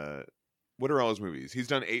 What are all his movies? He's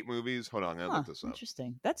done 8 movies. Hold on, I gotta look this up.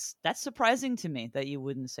 Interesting. That's surprising to me that you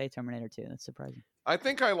wouldn't say Terminator 2. That's surprising. I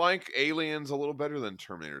think I like Aliens a little better than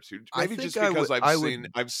Terminator 2. Maybe just I because would,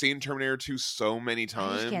 I've seen Terminator 2 so many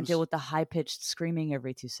times. I just can't deal with the high pitched screaming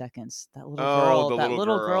every 2 seconds. That little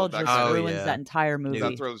girl just ruins that entire movie.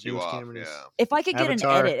 That throws you off. Yeah. If I could get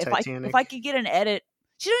Avatar, an edit, Titanic. if I could get an edit,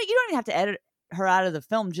 you don't even have to edit her out of the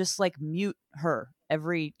film. Just like mute her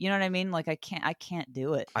every. You know what I mean? Like I can't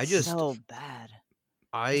do it. So bad.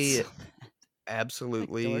 I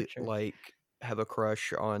absolutely have a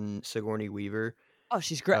crush on Sigourney Weaver. Oh,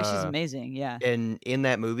 she's great. She's amazing. Yeah. And in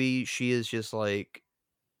that movie, she is just like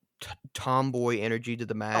tomboy energy to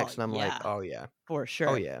the max, and I'm like, oh yeah, for sure.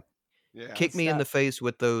 Oh yeah. Kick me in the face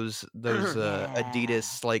with those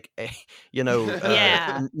Adidas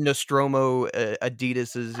Nostromo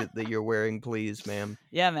Adidases that you're wearing, please, ma'am.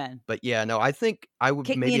 Yeah, man. But yeah, no, I think I would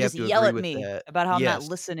maybe have to yell agree at with me that about how I'm not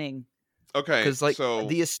listening. Okay, because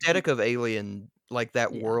the aesthetic of Alien, like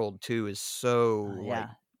that world too, is so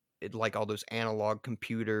like all those analog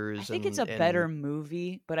computers. I think it's a better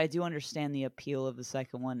movie, but I do understand the appeal of the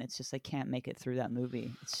second one. It's just I can't make it through that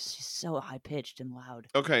movie. It's just so high pitched and loud.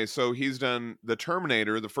 Okay, so he's done the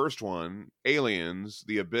Terminator, the first one, Aliens,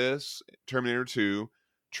 The Abyss, Terminator 2,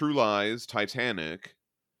 True Lies, Titanic,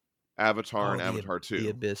 Avatar, and Avatar 2. The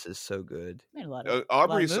Abyss is so good. Made a lot of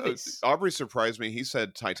Aubrey surprised me. He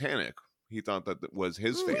said Titanic. He thought that was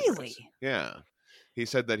his favorite. Really? Yeah. He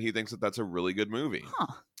said that he thinks that that's a really good movie.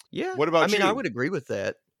 Huh. Yeah. What about you? I mean, I would agree with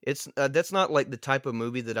that. It's that's not like the type of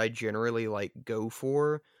movie that I generally like go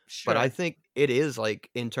for, but I think it is like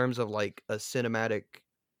in terms of like a cinematic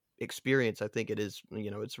experience. I think it is.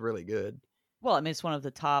 It's really good. Well, I mean, it's one of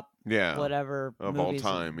the top whatever of all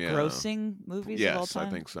time, grossing movies of all time. Yes, I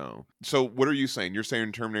think so. So, what are you saying? You're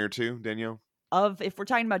saying Terminator 2, Danielle? If we're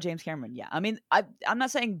talking about James Cameron, yeah. I mean, I'm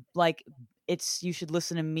not saying like you should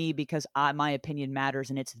listen to me because my opinion matters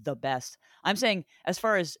and it's the best. I'm saying as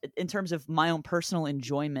far as in terms of my own personal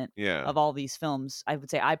enjoyment of all these films, I would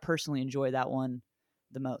say I personally enjoy that one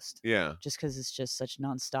the most. Yeah. Just because it's just such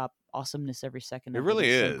nonstop awesomeness every second. It really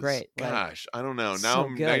is. So great. Gosh, I don't know. Now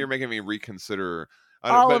you're making me reconsider.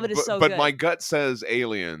 Of it is so good. But my gut says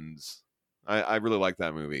Aliens. I really like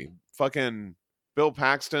that movie. Fucking Bill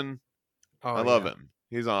Paxton. I love him.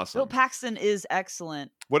 He's awesome. Bill Paxton is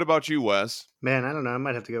excellent. What about you, Wes? Man, I don't know. I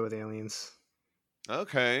might have to go with Aliens.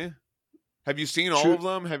 Okay. Have you seen all of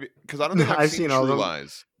them? Because I don't think I've seen all of True them.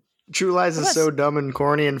 Lies. True Lies is so dumb and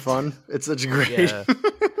corny and fun. It's such great. Yeah.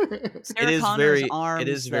 It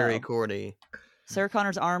is very corny. Sarah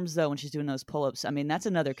Connor's arms, though, when she's doing those pull-ups, I mean, that's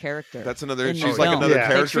another character. She's like another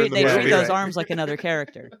character in the movie. They treat those arms like another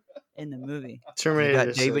character in the movie.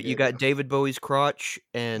 You got David Bowie's crotch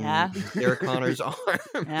and Sarah Connor's arms.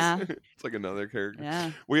 Yeah. It's like another character.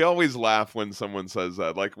 Yeah. We always laugh when someone says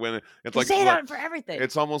that. Like when it's like say that for everything.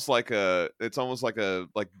 It's almost like a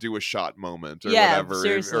do a shot moment or whatever.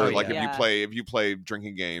 Seriously. Or like if you play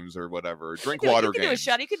drinking games or whatever. Drink water games.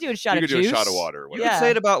 You could do a shot of juice. You could do a shot of water. You could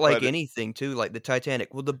say it about anything too, like the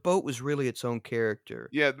Titanic. Well, the boat was really its own character.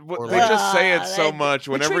 Yeah, they just say it so much.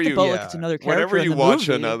 Whenever you watch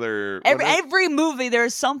where every movie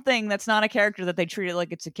there's something that's not a character that they treat it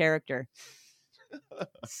like it's a character.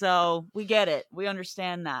 So we get it. We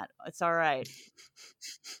understand that. It's all right.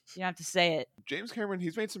 You don't have to say it. James Cameron,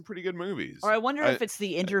 he's made some pretty good movies. Or I wonder if it's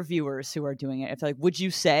the interviewers who are doing it. If like, would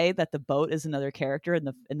you say that the boat is another character in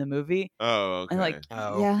the movie? Oh, okay. And like,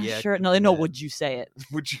 Oh, yeah, sure. No. Would you say it?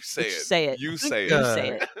 Would you say it? Say it. You say You it. say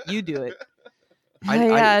it. You do it. I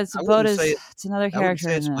wouldn't say it's another I wouldn't character.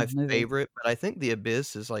 say it's in my the movie. favorite, but I think The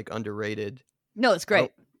Abyss is like underrated. No, it's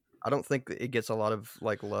great. I don't think that it gets a lot of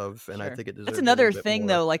like love, and I Sure. think it deserves. That's a another little bit thing, more.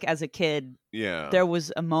 though. Like as a kid, Yeah. there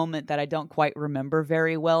was a moment that I don't quite remember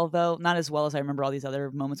very well, though. Not as well as I remember all these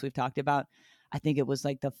other moments we've talked about. I think it was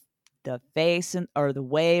like the face or the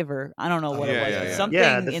wave, or I don't know what it was. yeah. Something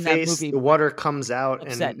the in face, that movie. the water comes out and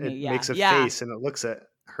upset it me, yeah. makes a Yeah. face and it looks at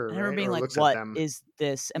her. I remember right? being Or like, looks "What at them. is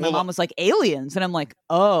this?" And Well, my mom was like, "Aliens," and I'm like,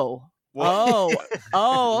 "Oh."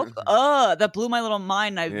 That blew my little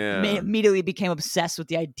mind. I Yeah. immediately became obsessed with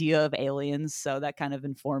the idea of aliens. So that kind of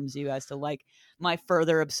informs you as to like my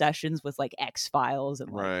further obsessions with like X-Files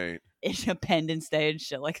and like Right. Independence Day and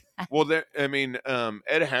shit like that. Well,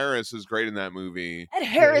 Ed Harris is great in that movie. Ed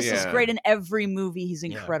Harris is Yeah. great in every movie. He's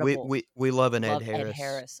incredible. We love an Love Ed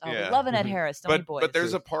Harris. Oh, Yeah. we love an Ed Harris, don't we, boys? But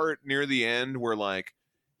there's a part near the end where like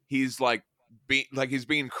he's like he's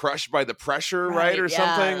being crushed by the pressure, right, or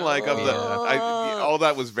yeah. something like of the. Ugh. All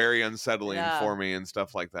that was very unsettling Yeah. for me and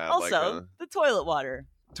stuff like that. Also, like, the toilet water.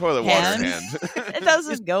 toilet hand. water hand. It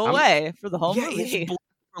doesn't go I'm- away for the whole Yeah, movie. it's blue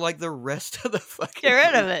for like the rest of the fucking. Get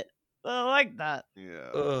rid of it. I don't like that. Yeah.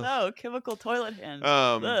 Ugh. No, chemical toilet hand.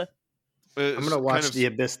 But I'm it's gonna watch kind of- The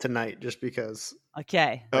Abyss tonight just because.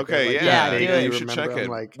 Okay. Okay, Like, yeah, yeah, do you it. should Remember, check I'm it.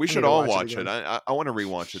 like, We I should need to all watch watch it it. I want to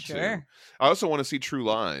rewatch it too. Sure. I also want to see True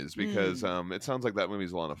Lies because it sounds like that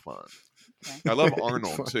movie's a lot of fun. Okay. I love It's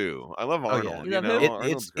Arnold fun. too. I love Oh, yeah. Arnold. You You love know, who?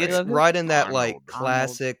 Arnold's It's great. love who? right in that Arnold. like Arnold.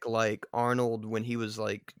 classic like Arnold when he was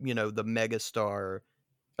like the megastar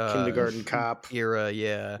Kindergarten Cop. era.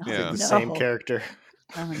 Yeah. It's Yeah. like the No. same character.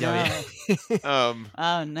 Oh no. Yeah.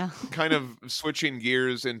 Oh no. Kind of switching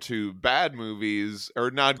gears into bad movies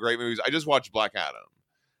or not great movies. I just watched Black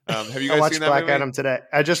Adam. Have you I guys watched seen that Black movie? Adam today.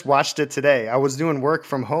 I just watched it today. I was doing work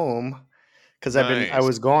from home because I Nice.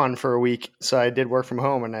 was gone for a week, so I did work from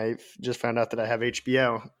home, and I just found out that I have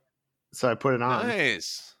HBO, so I put it on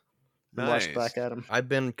Nice. and watched Black Adam. I've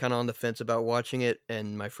been kind of on the fence about watching it,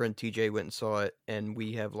 and my friend TJ went and saw it, and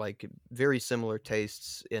we have like very similar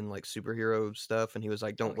tastes in like superhero stuff, and he was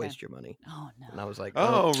like, "Don't Okay. waste your money," Oh no. and I was like,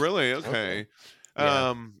 Oh, really? Okay.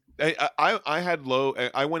 Yeah. I had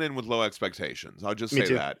I went in with low expectations. I'll just Me say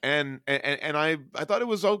too. that. And I thought it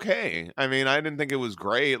was okay. I mean, I didn't think it was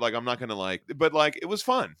great. Like I'm not going to but like it was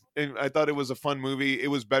fun. And I thought it was a fun movie. It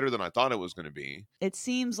was better than I thought it was going to be. It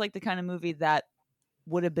seems like the kind of movie that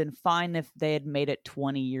would have been fine if they had made it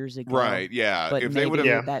 20 years ago. Right. Yeah. But If they maybe would have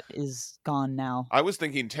Yeah. that is gone now. I was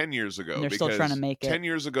thinking 10 years ago And they're because still trying to make it. 10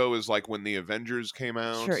 years ago is like when the Avengers came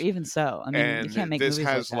out. Sure, even so. I mean, and you can't make this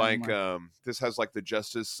movies has like that anymore. this has like the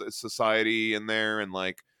Justice Society in there, and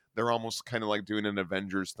like they're almost kind of like doing an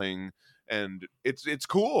Avengers thing, and it's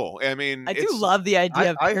cool. I mean, I do it's- love the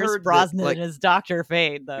idea of I Pierce heard that, Brosnan like- as Dr.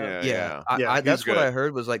 Fate, though. Yeah, Yeah, Yeah, he's that's what good. I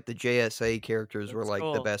heard was like the JSA characters were That's like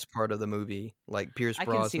the cool. best part of the movie, like Pierce I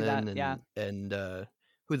can see Brosnan that, yeah. and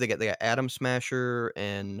who they got? They got Atom Smasher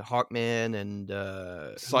and Hawkman and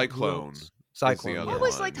who Cyclone else? is Cyclone. the I other yeah.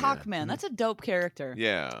 always one, liked yeah. Hawkman. That's a dope character.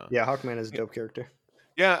 Yeah. Yeah, Hawkman is a dope character.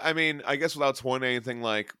 Yeah, I mean, I guess without spoiling anything,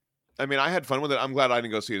 like, I mean, I had fun with it. I'm glad I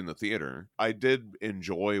didn't go see it in the theater. I did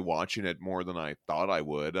enjoy watching it more than I thought I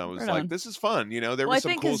would. I was Right like, on. this is fun. You know, there Well, I was some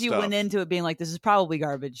think cool because you stuff. went into it being like, this is probably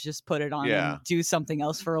garbage. Just put it on Yeah. and do something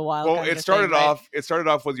else for a while. Well, kind it of started thing, right? off. It started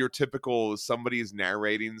off with your typical somebody's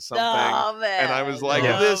narrating something. Oh, man. And I was like,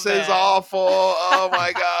 Yeah. this is man. awful. Oh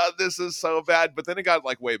my God, this is so bad. But then it got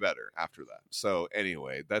like way better after that. So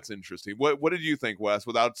anyway, that's interesting. What did you think, Wes?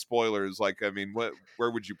 Without spoilers, like, I mean, where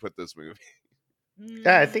would you put this movie?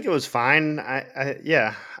 Yeah, I think it was fine.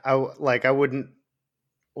 I wouldn't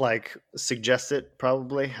like suggest it.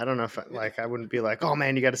 Probably, I don't know if I wouldn't be like, oh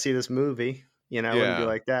man, you got to see this movie. You know, I wouldn't be Yeah.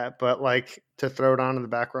 like that. But like to throw it on in the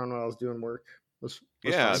background while I was doing work was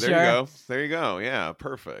Yeah, fun. there Sure. you go. There you go. Yeah,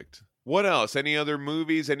 perfect. What else? Any other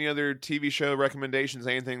movies? Any other TV show recommendations?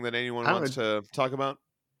 Anything that anyone I don't wants to talk about?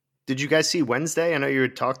 Did you guys see Wednesday? I know you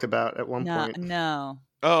had talked about at one No, point. no.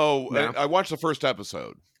 Oh, No. I watched the first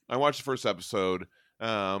episode. I want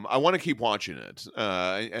to keep watching it.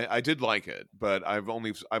 I did like it, but I've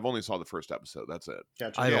only saw the first episode. That's it.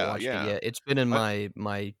 Gotcha. I haven't Yeah, watched yeah. it yet. It's been in my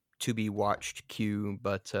to be watched queue,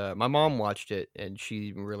 but my mom watched it and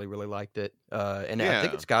she really, really liked it. And I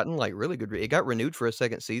think Yeah. it's gotten like really good. It got renewed for a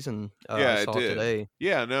second season. Yeah, I it saw did. today.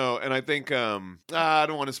 Yeah, no, and I think I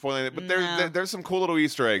don't want to spoil it, but No. there's some cool little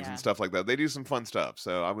Easter eggs Yeah. and stuff like that. They do some fun stuff.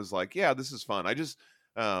 So I was like, yeah, this is fun. I just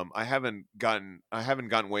I haven't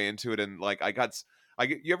gotten way into it, and like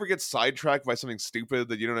you ever get sidetracked by something stupid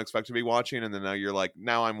that you don't expect to be watching, and then now you're like,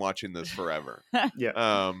 now I'm watching this forever.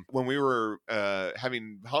 Yeah. When we were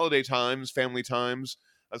having holiday times, family times,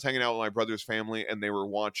 I was hanging out with my brother's family, and they were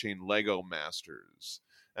watching Lego Masters,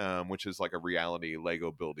 which is like a reality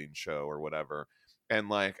Lego building show or whatever. And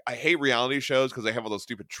like, I hate reality shows because they have all those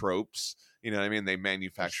stupid tropes. You know what I mean? They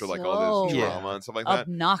manufacture like all this So drama and stuff like that.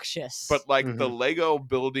 obnoxious. But like the Mhm. Lego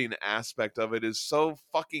building aspect of it is so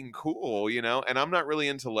fucking cool, you know. And I'm not really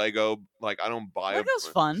into Lego. Like, I don't buy Lego's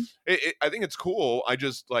fun. I think it's cool. I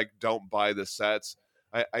just like don't buy the sets.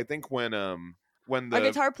 I think when the Our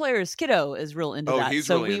guitar player's kiddo is real into Oh, that, he's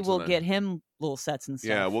so really we into will that. get him little sets and stuff.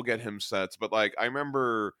 yeah, we'll get him sets. But like, I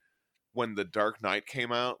remember when The Dark Knight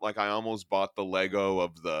came out, like I almost bought the Lego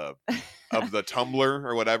of the Tumbler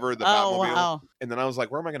or whatever, the Oh Batmobile. wow! And then I was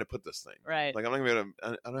like, where am I going to put this thing? Right. Like, I'm not going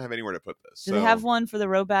to. I don't have anywhere to put this. Do they have one for the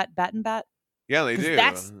Robat Bat and Bat? Yeah, they 'Cause do.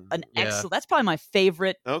 that's an Yeah. excellent. That's probably my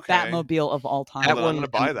favorite Okay. Batmobile of all time. Hold That on, I'm one- going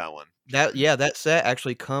to buy that one. That set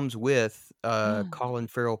actually comes with Colin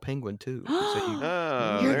Farrell Penguin too. So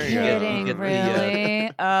Oh, You're there you go. kidding, You get the,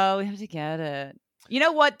 really? Oh, we have to get it. You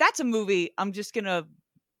know what? That's a movie. I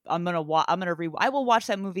will watch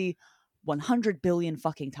that movie 100 billion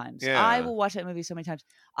fucking times. Yeah. I will watch that movie so many times.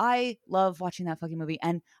 I love watching that fucking movie,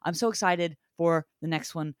 and I'm so excited for the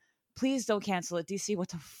next one. Please don't cancel it, DC. What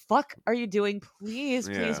the fuck are you doing? Please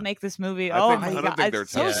Yeah. make this movie. I Oh think- my I don't god, think they're I'm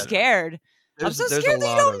so testing it. scared. I'm so there's a scared that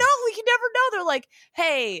you lot don't of- know. We can never know. They're like,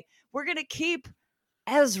 hey, we're gonna keep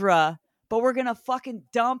Ezra, but we're gonna fucking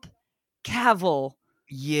dump Cavill.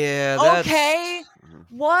 Yeah. That's, Okay,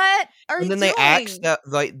 what are you And then doing? they axed that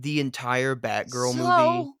like the entire Batgirl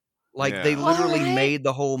movie. Like they Yeah. literally What? made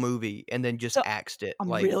the whole movie and then just So, axed it. I'm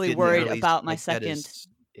like, really didn't worried release about it. my Like, that second is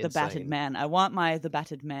The Batted insane. Man. I want the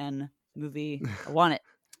Batted Man movie. I want it.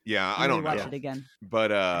 Yeah, I I'm don't gonna know. rewatch it again.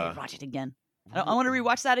 But I watch it again. I want to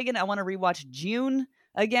rewatch that again. I want to rewatch June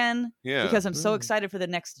again yeah. because I'm so Mm. excited for the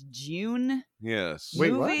next June Yes.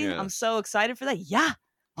 Wait, what? movie. Yeah. I'm so excited for that. Yeah.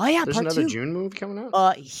 Oh yeah, There's part another 2. June movie coming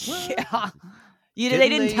out. Yeah. They Didn't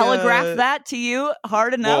didn't they, telegraph that to you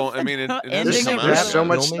hard enough. Well, I mean, it ending hasn't There's, come it out there's yet. so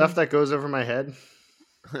much Filming? stuff that goes over my head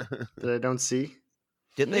that I don't see.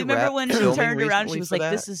 Didn't they Remember wrap when she filming turned around? She recently was for like,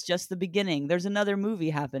 that? "This is just the beginning. There's another movie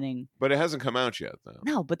happening." But it hasn't come out yet, though.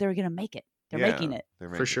 No, but they're gonna make it. They're Yeah, making it. they're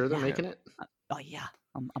For making sure, they're Yeah. making it. Oh yeah,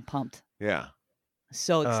 I'm pumped. Yeah.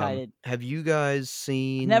 So excited. Have you guys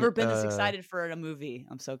seen? Never been this excited for a movie.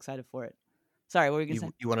 I'm so excited for it. Sorry, what were you gonna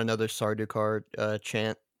say? You want another Sardaukar Yeah.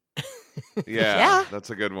 chant? Yeah. That's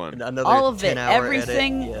a good one. Another All of it, 10-hour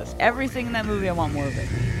everything, Edit? Yes. everything in that movie. I want more of it.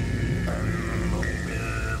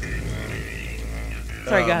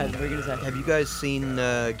 Sorry, go ahead. What were you gonna say? Have you guys seen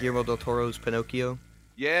Guillermo del Toro's Pinocchio?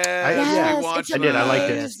 Yeah. yeah. we watched I did, I liked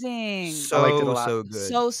it. amazing. So liked it a lot. so good.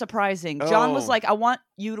 So surprising. John was Oh. like, "I want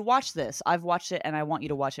you to watch this. I've watched it, and I want you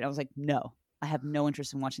to watch it." I was like, "No, I have no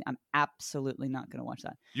interest in watching it. I'm absolutely not going to watch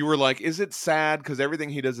that." You were like, is it sad? Because everything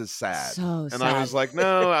he does is sad. So and sad. I was like,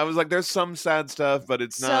 no. I was like, there's some sad stuff, but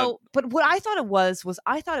it's not But what I thought it was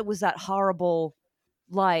I thought it was that horrible,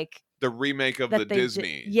 like the remake of that the they did-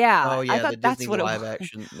 Disney. Yeah, Oh yeah, I thought the that's Disney what live it was.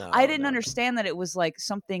 action. No, I didn't no. understand that it was like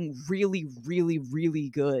something really, really, really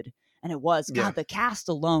good, and it was. God, Yeah. the cast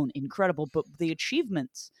alone, incredible, but the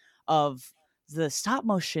achievements of the stop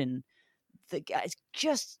motion, the guys,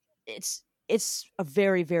 just it's a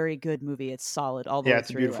very, very good movie. It's solid all the Yeah, way it's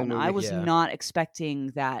a through. beautiful and movie. I was Yeah. not expecting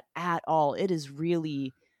that at all. It is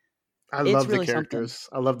really, I It's love really the something. characters.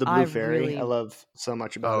 I love the Blue I Fairy. really- I love so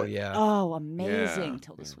much about Oh it. yeah. oh, amazing. Yeah,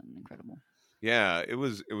 Tilda yeah. Swinton, incredible. Yeah, it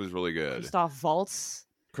was really good. Christoph Waltz.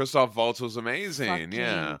 Christoph Waltz was amazing. Fucking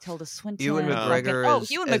Yeah. Tilda Swinton. Ewan McGregor fucking- Oh,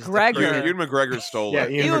 as- Ewan as the McGregor. creature. Ewan McGregor stole Yeah,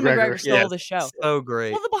 it. Ewan Ewan McGregor McGregor. stole Yeah. the show. So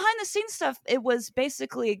great. Well, the behind the scenes stuff, it was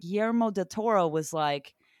basically Guillermo del Toro was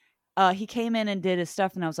like, he came in and did his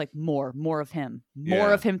stuff, and I was like, more of him, more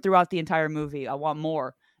Yeah. of him throughout the entire movie. I want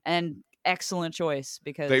more, and excellent choice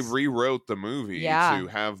because They rewrote the movie Yeah. to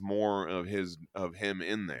have more of him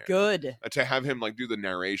in there. good, To have him like do the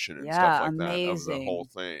narration and Yeah, stuff like that of the amazing. whole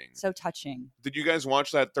thing. so touching. Did you guys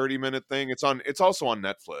watch that 30-minute thing? It's also on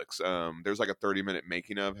Netflix. There's like a 30-minute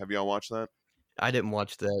making of. Have y'all watched that? I didn't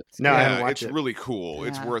watch that. No, I yeah, haven't watched it's it. really cool.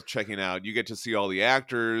 It's Yeah. worth checking out. You get to see all the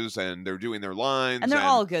actors, and they're doing their lines, And they're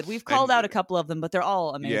all good. We've called out a couple of them, but they're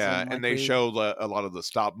all amazing. yeah, Like, and they show a lot of the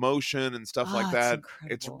stop motion and stuff like it's that.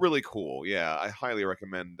 incredible. It's really cool. Yeah, I highly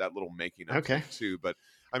recommend that little making of Okay. thing too. But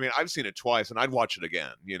I mean, I've seen it twice, and I'd watch it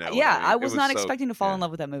again. You know? Yeah, what I mean? I It was not so- expecting to fall yeah. in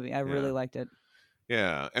love with that movie. I really Yeah. liked it.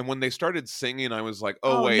 Yeah, and when they started singing, I was like,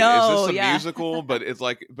 "Oh, Oh, wait, no, is this a yeah. musical?" But it's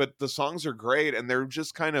like, but the songs are great, and they're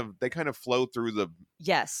just kind of flow through the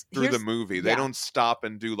Yes. the movie. They yeah. don't stop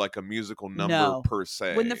and do like a musical number No. per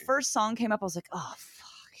se. When the first song came up, I was like, "Oh,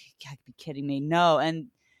 fuck! You gotta be kidding me!" No,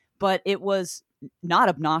 but it was not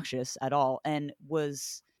obnoxious at all, and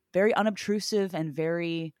was very unobtrusive and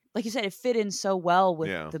very, like you said, it fit in so well with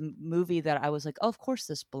Yeah. the movie that I was like, "Oh, of course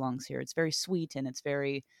this belongs here." It's very sweet and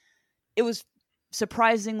it was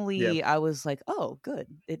surprisingly. I was like, "Oh, good."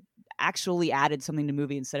 It actually added something to the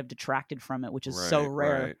movie instead of detracted from it, which is so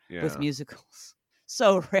rare with yeah. musicals.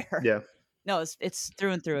 So rare. Yeah. No, it's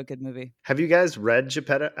through and through a good movie. Have you guys read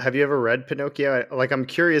Geppetto? Have you ever read Pinocchio? I'm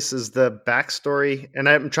curious, is the backstory, and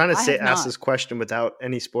I'm trying to I have ask not. this question without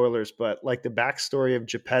any spoilers, but like the backstory of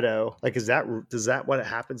Geppetto, like does that what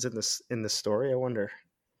happens in the story? I wonder.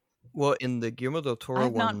 Well, in the Guillermo del Toro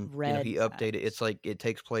have not one, read he that. updated. It's like it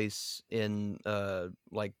takes place in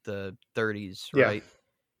like the 30s, Yeah. right?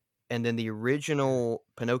 And then the original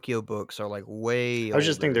Pinocchio books are like way. I was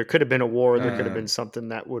just thinking there older. could have been a war. There could have Uh, been something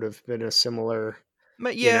that would have been a similar,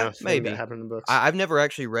 Yeah, thing maybe. that happened in the books. I've never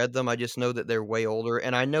actually read them. I just know that they're way older,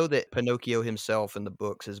 and I know that Pinocchio himself in the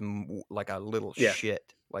books is like a little Yeah.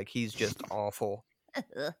 shit. Like he's just awful.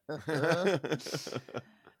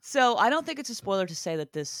 So I don't think it's a spoiler to say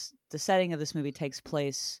that the setting of this movie takes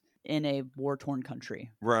place in a war-torn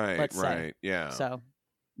country. right, Let's say. right, yeah. So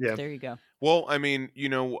Yeah. there you go. Well, I mean, a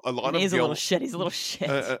lot And of he's a little shit. He's a little shit.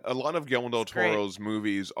 a lot of Guillermo del It's great. Toro's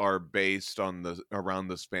movies are based on around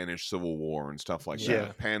the Spanish Civil War and stuff like Yeah.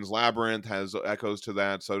 that. Pan's Labyrinth has echoes to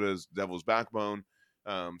that. So does Devil's Backbone.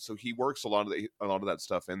 So he works a lot of that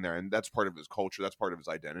stuff in there, and that's part of his culture. That's part of his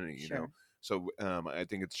identity. You know. Sure. So I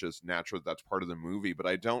think it's just natural that's part of the movie, but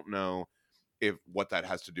I don't know if what that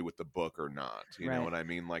has to do with the book or not. You know Right. what I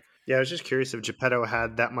mean? Like, Yeah, I was just curious if Geppetto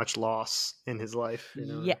had that much loss in his life.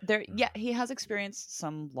 Yeah, he has experienced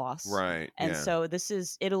some loss. right? And yeah. so this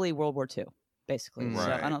is Italy, World War II, basically. Mm. So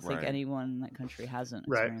I Right, don't think right. anyone in that country hasn't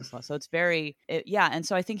Right. experienced loss. So it's and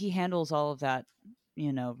so I think he handles all of that,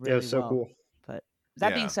 really Yeah, it was so well. cool. But that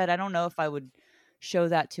Yeah. being said, I don't know if I would show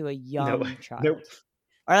that to a young child. Nope.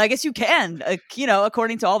 Or I guess you can,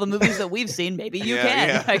 according to all the movies that we've seen, maybe you Yeah, can.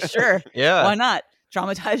 yeah. Like, sure, Yeah. why not?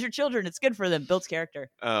 Traumatize your children. It's good for them. Builds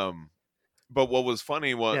character. But what was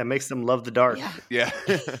funny was Yeah, it makes them love the dark. Yeah. yeah.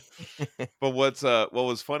 But what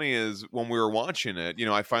was funny is when we were watching it,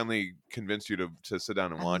 I finally convinced you to sit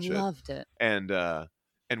down and watch I it. loved it.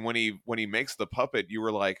 And when he makes the puppet, you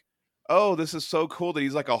were like, "Oh, this is so cool that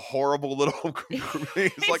he's like a horrible little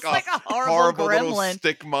he's like a horrible little gremlin.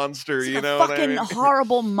 stick monster, It's you like know a what I fucking mean?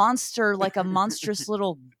 horrible monster, like a monstrous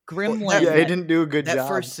little gremlin. Yeah, he that- didn't do a good That job.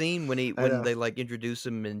 first scene when know. they like introduce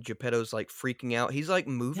him and Geppetto's like freaking out, he's like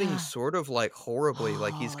moving Yeah. sort of like horribly,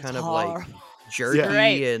 like he's Oh, kind it's of like horrible. jerky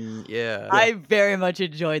Great. and yeah. I very much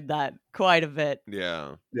enjoyed that quite a bit.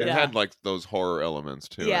 Yeah. Yeah. It had like those horror elements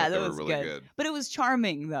to Yeah, it that that was were really good. good. But it was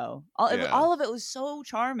charming, though. Yeah. All of it was so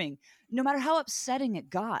charming, no matter how upsetting it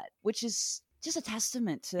got, which is just a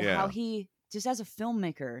testament to Yeah. how he, just as a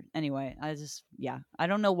filmmaker, anyway, I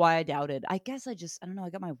don't know why I doubted. I guess I don't know, I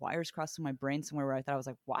got my wires crossed in my brain somewhere where I thought, I was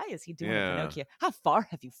like, why is he doing Yeah. a Pinocchio? How far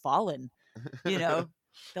have you fallen?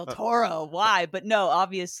 Del Toro, why? But no,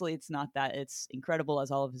 obviously it's not that. It's incredible,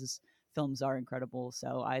 as all of his films are incredible,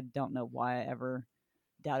 so I don't know why I ever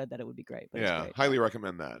doubted that it would be great. But it's Yeah, great. highly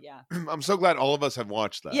recommend that. Yeah. I'm so glad all of us have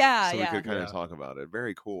watched that. Yeah, so yeah. we could kind Yeah. of talk about it.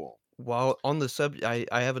 Very cool. While on the subject,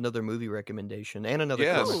 I have another movie recommendation and another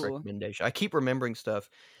Yes. comic Ooh. recommendation. I keep remembering stuff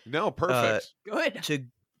No, perfect. Good.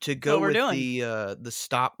 to go we're with doing. the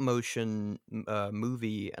stop motion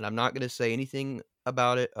movie, and I'm not going to say anything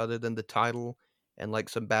about it other than the title and like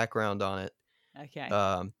some background on it. Okay.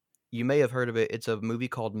 You may have heard of it. It's a movie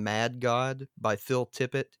called Mad God by Phil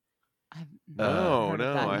Tippett. I've no, heard of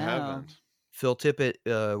no, that, I no. haven't. Phil Tippett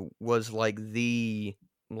was like the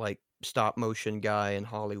stop motion guy in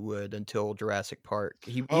Hollywood until Jurassic Park.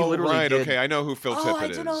 He Oh, literally right. did, Okay, I know who Phil Oh, Tippett I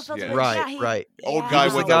is. do know who Phil yeah. Tippett is. Right, Yeah, right. Old yeah. guy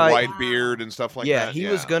was the with guy- a white beard and stuff like yeah, that. he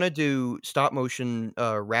was gonna do stop motion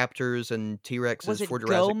raptors and T-Rexes Was it for Go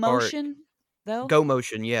Jurassic Motion though? Park. Go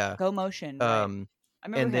Motion, yeah. Go Motion. Right. I remember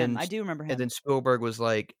and him. then I do remember him. And then Spielberg was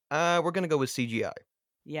like, "We're gonna go with CGI."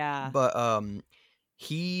 yeah. But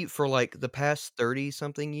He, for like the past 30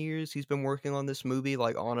 something years, he's been working on this movie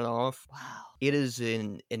like on and off. Wow. It is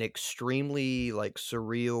an extremely like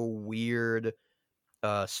surreal, weird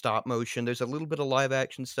stop motion. There's a little bit of live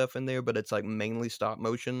action stuff in there, but it's like mainly stop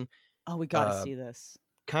motion. Oh, we gotta Uh, see this.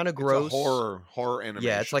 Kind of It's a gross. horror animation.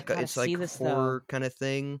 Yeah, it's like Gotta it's like see this, though. horror kind of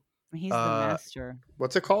thing. He's the master.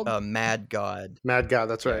 What's it called? Mad God. Mad God.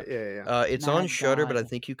 That's Yeah. right. Yeah. It's on Mad Shudder, but I God.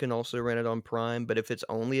 think you can also rent it on Prime. But if it's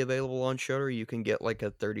only available on Shudder, you can get like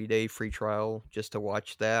a 30-day free trial just to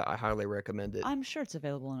watch that. I highly recommend it. I'm sure it's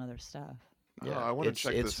available on other stuff. Yeah, I want to it's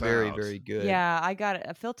check it's this very out. very good. Yeah, I got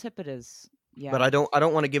it. Phil Tippett is. Yeah. But I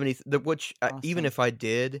don't want to give any which even Awesome. if I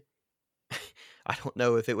did, I don't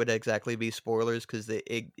know if it would exactly be spoilers because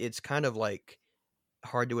it's kind of like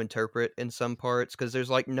hard to interpret in some parts because there's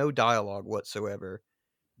like no dialogue whatsoever.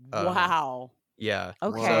 Wow. Yeah.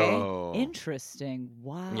 Okay. Whoa. Interesting.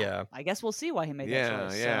 Wow. Yeah. I guess we'll see why he made that Yeah,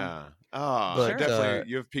 choice. yeah. Ah, But, definitely,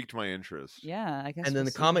 you have piqued my interest. Yeah, I guess. And then we'll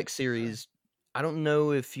the see. comic series, I don't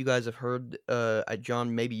know if you guys have heard,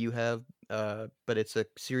 John, maybe you have, but it's a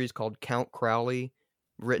series called Count Crowley,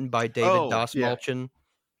 written by David Oh, yeah. Dastmalchian.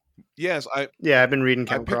 Yes, I've been reading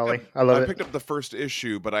Count Crowley. I love it. I picked up the first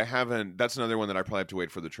issue, but I haven't. That's another one that I probably have to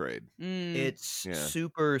wait for the trade. It's Yeah.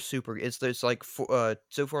 super. There's like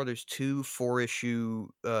so far there's 2 4-issue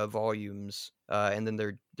volumes, and then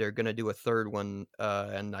they're gonna do a third one,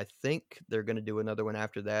 and I think they're gonna do another one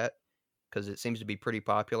after that because it seems to be pretty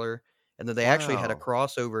popular. And then they actually had a Wow.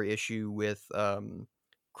 crossover issue with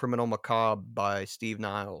Criminal Macabre by Steve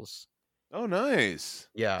Niles. Oh, nice.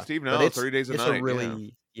 Yeah, Steve but Niles, 30 Days a it's Night. a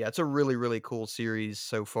really it's a really cool series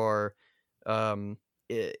so far.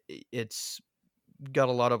 It's got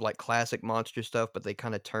a lot of like classic monster stuff, but they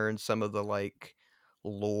kind of turn some of the like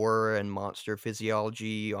lore and monster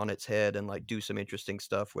physiology on its head and like do some interesting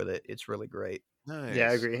stuff with it. It's really great. Nice. Yeah,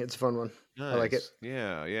 I agree. It's a fun one. Nice. I like it.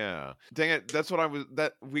 Yeah. Dang it. That's what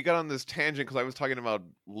we got on this tangent because I was talking about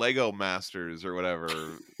Lego Masters or whatever.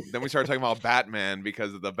 Then we started talking about Batman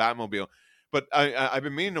because of the Batmobile. But I've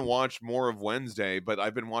been meaning to watch more of Wednesday, but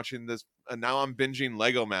I've been watching this, and now I'm binging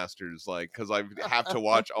Lego Masters, like, because I have to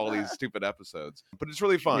watch all these stupid episodes. But it's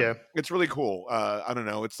really fun. Yeah. It's really cool. I don't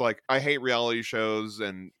know. It's like, I hate reality shows,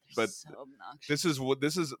 but So obnoxious.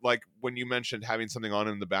 this is like when you mentioned having something on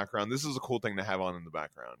in the background. This is a cool thing to have on in the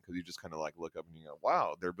background because you just kind of like look up and you go,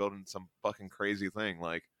 "Wow, they're building some fucking crazy thing."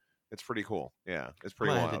 Like, it's pretty cool. Yeah, it's I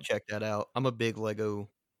pretty might have wild. to check that out. I'm a big Lego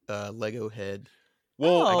head.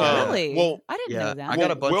 Well, Oh, really? well, I didn't yeah, know that. I got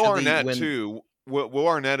a bunch Will of these Arnett when- too. Will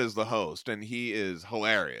Arnett is the host, and he is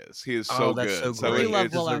hilarious. He is so Oh, that's good. so great. We love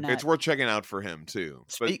it's, Will Arnett. it's worth checking out for him too.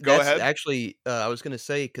 But Speak- go that's ahead. Actually, I was gonna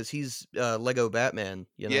say because he's Lego Batman.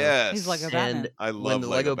 You know? Yes, He's Lego And Batman. I love when the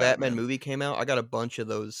Lego Batman movie came out, I got a bunch of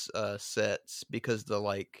those sets because the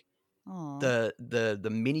like Aw, the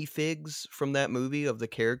minifigs from that movie of the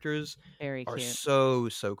characters very are cute. so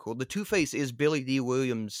cool. The Two-Face is Billy D.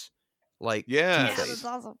 Williams, like Yes. Yeah, Two-Face. that's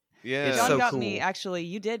awesome. Yeah, It's John so got me. cool. Actually,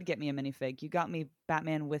 you did get me a minifig. You got me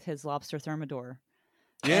Batman with his lobster thermidor.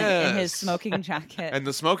 And in his Yes. smoking jacket. and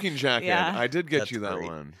the smoking jacket. Yeah. I did get That's you that great.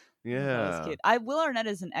 one. That Yeah. was cute. Will Arnett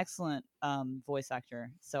is an excellent voice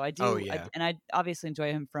actor. So I do, Oh, yeah. and I obviously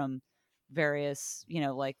enjoy him from various,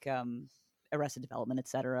 like Arrested Development,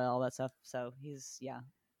 etc., all that stuff. So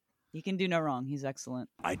he can do no wrong. He's excellent.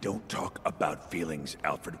 I don't talk about feelings,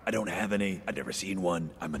 Alfred. I don't have any. I've never seen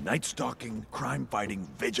one. I'm a night-stalking, crime-fighting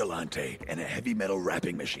vigilante and a heavy metal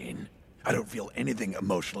rapping machine. I don't feel anything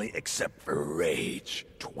emotionally except for rage.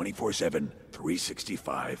 24/7,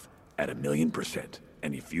 365, at 1,000,000%.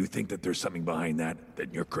 And if you think that there's something behind that,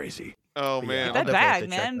 then you're crazy. Oh Yeah. man. I'll That definitely have bag, to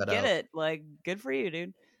check man, that get out. it. Like, good for you,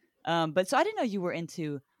 dude. But so I didn't know you were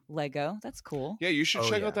into Lego. That's cool. Yeah, you should Oh,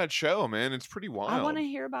 check yeah. out that show, man. It's pretty wild. I want to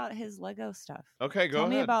hear about his Lego stuff. Okay, go tell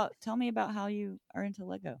ahead. me about how you are into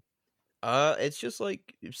Lego. It's just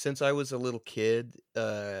like since I was a little kid,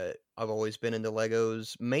 I've always been into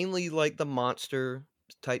Legos, mainly like the monster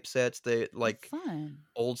type sets. That like Fun.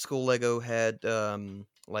 old school Lego had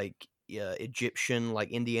like Egyptian like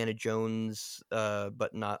Indiana Jones,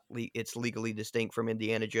 but not it's legally distinct from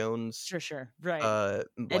Indiana Jones. Sure. Right.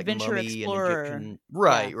 Like Adventure Mummy Explorer. and Egyptian.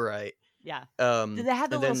 Right. yeah. Did Did they have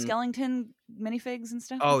the little skeleton minifigs and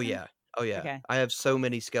stuff? Oh like that? yeah. Oh yeah. Okay. I have so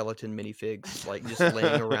many skeleton minifigs like just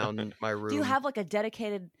laying around my room. Do you have like a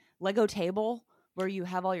dedicated Lego table where you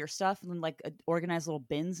have all your stuff and like organized little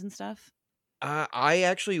bins and stuff? I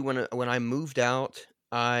actually when I moved out,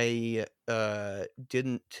 I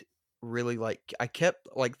didn't really like. I kept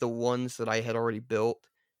like the ones that I had already built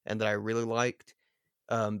and that I really liked.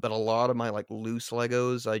 But a lot of my like loose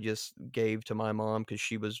Legos I just gave to my mom because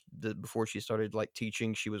she was before she started like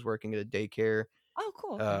teaching, she was working at a daycare, Oh,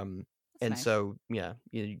 cool. Okay. And nice. so, yeah,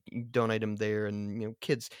 you donate them there, and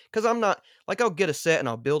kids, because I'm not like, I'll get a set and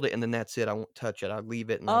I'll build it, and then that's it. I won't touch it. I'll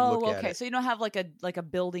leave it and I'll look at okay. it. So you don't have like a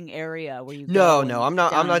building area where you No, go I'm and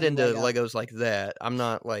sit down not and do into Lego. Legos like that. I'm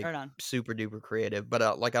not like Right on. super duper creative,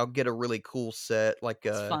 but like I'll get a really cool set. Like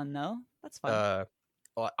That's fun though. That's fun.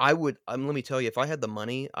 I would. Let me tell you, if I had the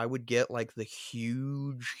money, I would get like the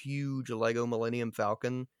huge Lego Millennium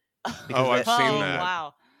Falcon. Oh, I've seen that.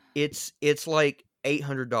 Wow. It's like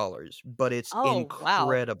 $800, but it's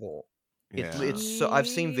incredible. Yeah. It's so I've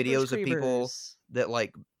seen videos of people Creepers. that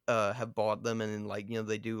like have bought them, and like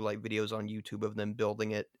they do like videos on YouTube of them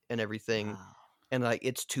building it and everything, Wow. and like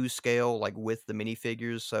it's to scale, like with the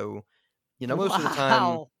minifigures. So most of the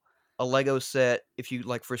time, a Lego set, if you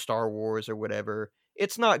like for Star Wars or whatever,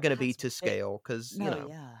 it's not going to be to scale because it's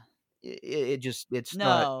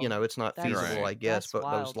not it's not feasible, I guess. But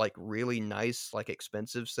those like really nice, like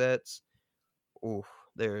expensive sets, oh,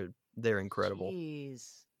 they're incredible.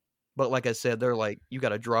 Jeez. But like I said, they're like, you got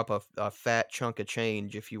to drop a fat chunk of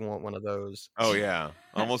change if you want one of those. Oh yeah,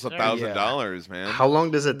 almost $1,000, man. How long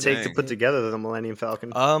does it take to put together the Millennium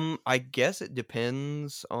Falcon? I guess it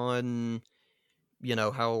depends on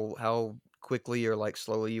how quickly or like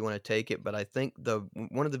slowly you want to take it. But I think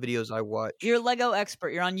one of the videos I watched. You're a Lego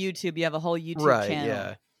expert. You're on YouTube. You have a whole YouTube channel.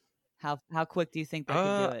 Yeah. How quick do you think they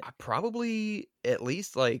could do it? Probably at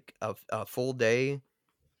least like a full day.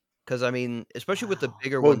 Because I mean, especially with the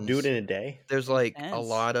bigger ones, do it in a day. There's like a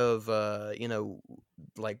lot of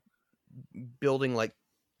like building like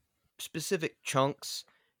specific chunks,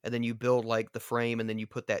 and then you build like the frame, and then you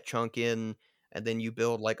put that chunk in, and then you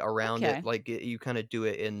build like around it. Like you kind of do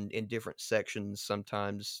it in different sections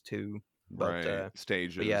sometimes too. But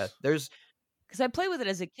stages. But yeah, there's because I played with it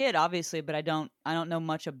as a kid, obviously, but I don't know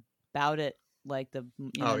much about it. Like the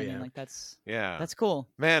what I mean? Like that's cool.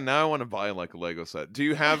 Man, now I want to buy like a Lego set. Do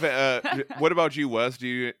you have what about you, Wes? Do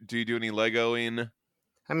you do any Legoing?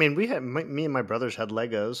 I mean, we had me and my brothers had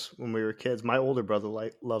Legos when we were kids. My older brother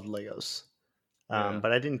loved Legos,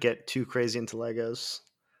 but I didn't get too crazy into Legos,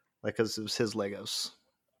 like because it was his Legos.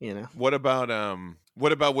 What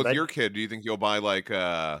about with your kid? Do you think you'll buy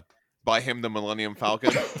him the Millennium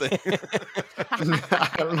Falcon thing?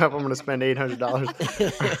 I don't know if I'm going to spend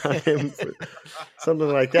 $800 on him for something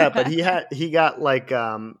like that. But he got like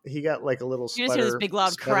a little. You just hear this big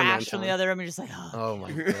loud crash from the other room. You're just like, oh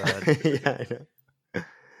my god. Yeah, I know.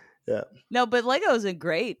 Yeah. No, but Lego is a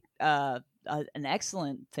great, an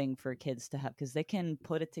excellent thing for kids to have because they can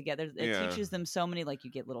put it together. It teaches them so many, like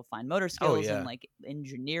you get little fine motor skills and like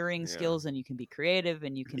engineering skills, and you can be creative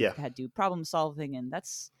and you can do problem solving, and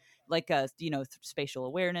that's. Like spatial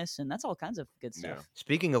awareness, and that's all kinds of good stuff. Yeah.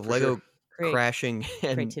 Speaking of Lego crashing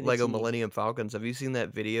and Lego Millennium Falcons, have you seen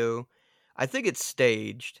that video? I think it's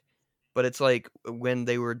staged, but it's like when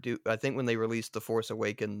they were I think when they released The Force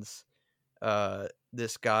Awakens,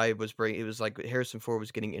 this guy was it was like Harrison Ford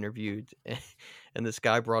was getting interviewed, and this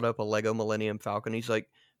guy brought up a Lego Millennium Falcon. He's like,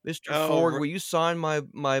 Mr. Ford, will you sign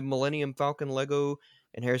my Millennium Falcon Lego?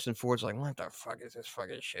 And Harrison Ford's like, what the fuck is this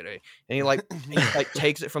fucking shit? And he like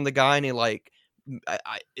takes it from the guy, and he like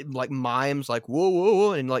mimes like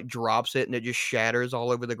whoa, and like drops it, and it just shatters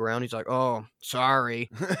all over the ground. He's like, oh, sorry.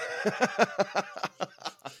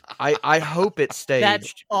 I hope it's staged.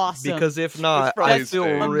 That's awesome. Because if not, I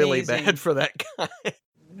feel really bad for that guy.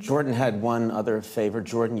 Jordan had one other favor.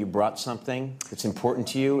 Jordan, you brought something that's important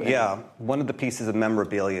to you. Yeah, one of the pieces of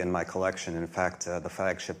memorabilia in my collection, in fact, the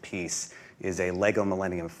flagship piece, is a Lego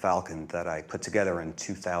Millennium Falcon that I put together in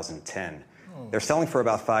 2010. They're selling for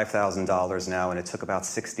about $5,000 now, and it took about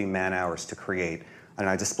 60 man-hours to create. And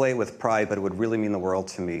I display it with pride, but it would really mean the world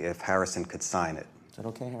to me if Harrison could sign it. Is that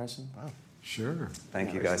okay, Harrison? Wow. Sure.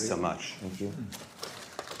 Thank you guys so much. Thank you.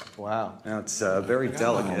 Wow. Now, it's very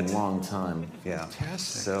delicate. A long time. Yeah.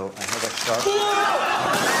 Fantastic. So I have a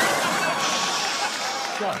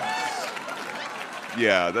sharp...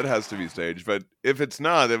 Yeah, that has to be staged. But if it's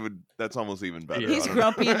not, that's almost even better. He's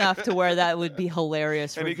grumpy enough to where that would be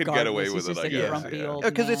hilarious. And he could get away with it, I guess. Grumpy old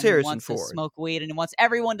because man it's Harrison who wants Ford. to smoke weed and wants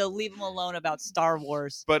everyone to leave him alone about Star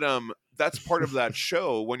Wars. But that's part of that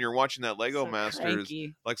show. When you're watching that Lego So Masters,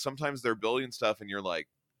 cranky. like sometimes they're building stuff, and you're like,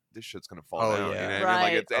 this shit's gonna fall Oh, down. yeah. You know what I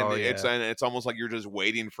mean? Right. Like it's almost like you're just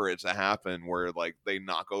waiting for it to happen, where like they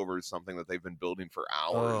knock over something that they've been building for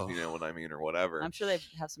hours. Oh. You know what I mean, or whatever. I'm sure they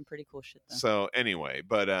have some pretty cool shit though. So anyway,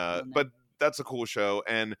 but that's a cool show.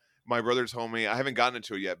 And my brother told me, I haven't gotten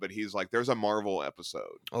into it yet, but he's like, there's a Marvel episode.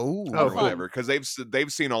 Oh, Or fun. whatever, because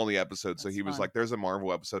they've seen all the episodes. So That's he was fun. like, "There's a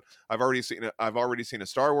Marvel episode. I've already seen a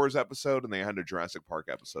Star Wars episode, and they had a Jurassic Park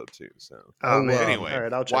episode too." So Oh, man. anyway, All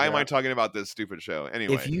right, I'll check why it am I out. talking about this stupid show?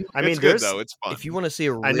 Anyway, if you I mean, it's good there's though. It's fun. if you want to see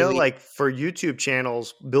a really I know, like for YouTube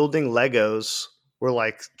channels, building Legos were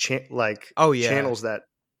like Oh, yeah. channels that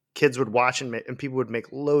kids would watch and people would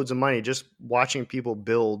make loads of money just watching people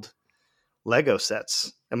build Lego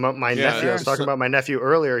sets. And my Yeah, nephew, I was sure. talking about my nephew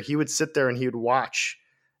earlier. He would sit there and he would watch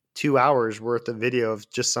 2 hours worth of video of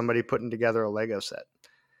just somebody putting together a Lego set.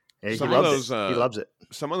 And he Some of loves those, it. He loves it.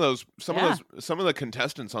 some of the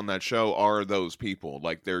contestants on that show are those people.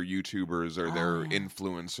 Like they're YouTubers or they're yeah.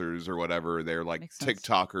 influencers or whatever. They're like Makes sense.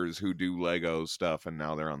 TikTokers who do Lego stuff, and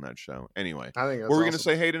now they're on that show. Anyway, I think that's what were we gonna awesome.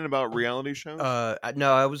 say, Hayden, about reality shows?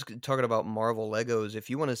 No, I was talking about Marvel Legos.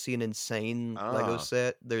 If you want to see an insane Lego Ah.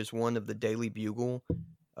 set, there's one of the Daily Bugle.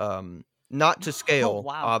 Not to scale,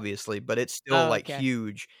 wow. obviously, but it's still Oh, like okay.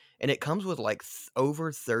 huge, and it comes with like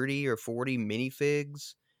over 30 or 40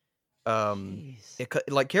 minifigs. Jeez.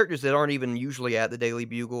 Like characters that aren't even usually at the Daily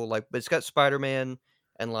Bugle. Like, but it's got Spider-Man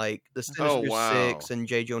and like the Sinister wow. Six and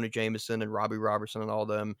J. Jonah Jameson and Robbie Robertson and all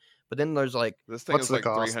them. But then there's like This thing What's is the like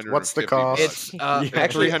cost? 350 What's the cost? it's bucks. Yeah.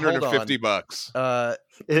 actually hold $350. on.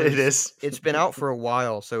 It is. It's been out for a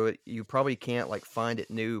while, so you probably can't like find it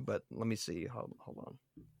new. But let me see. Hold on.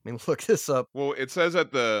 Let me look this up. Well, it says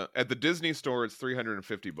at the Disney store it's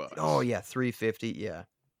 $350. Oh yeah, 350.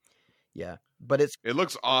 Yeah. But it's It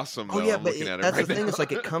looks awesome though. oh yeah, I'm but looking at it that's right the thing. now. It's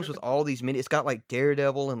like it comes with all these mini. It's got like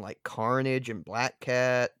Daredevil and like Carnage and Black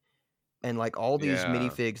Cat, and like all these Yeah.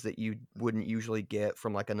 minifigs that you wouldn't usually get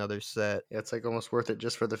from like another set. Yeah, it's like almost worth it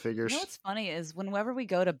just for the figures. You know what's funny is whenever we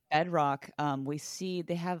go to Bedrock, we see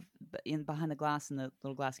they have behind the glass in the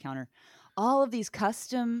little glass counter all of these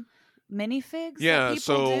custom minifigs Yeah, that people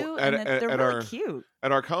so do, at- and at- they're at really our- cute.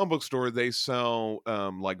 At our comic book store, they sell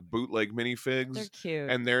like bootleg minifigs. They're cute.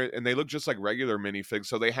 And they look just like regular minifigs.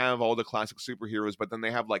 So they have all the classic superheroes, but then they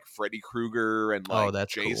have like Freddy Krueger and like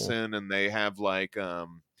that's cool. Jason, and they have like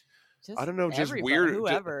Just I don't know, just everybody, weird-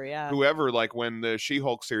 whoever, yeah. whoever. Like when the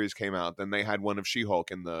She-Hulk series came out, then they had one of She-Hulk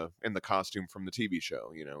in the costume from the TV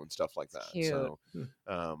show, and stuff like that. Cute. So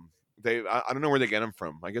I don't know where they get them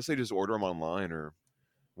from. I guess they just order them online or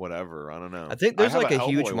whatever. I don't know. I think there's have like a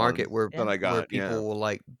huge Hellboy market one where that I got. where people yeah. will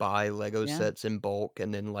like buy Lego Yeah. sets in bulk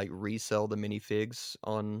and then like resell the minifigs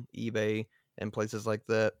on eBay and places like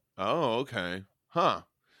that. Oh, okay. Huh.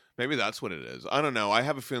 Maybe that's what it is. I don't know. I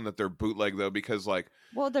have a feeling that they're bootleg though, because like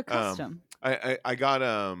Well, they're custom. I got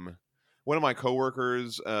one of my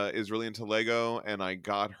coworkers is really into Lego, and I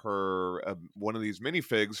got her one of these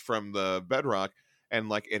minifigs from the Bedrock, and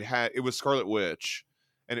like it was Scarlet Witch,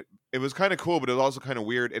 and it was kind of cool, but it was also kind of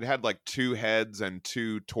weird. It had like 2 heads and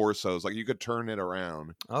 2 torsos, like you could turn it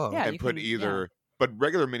around Oh, Yeah, and you put can- either. But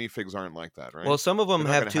regular minifigs aren't like that, right? well, some of them They're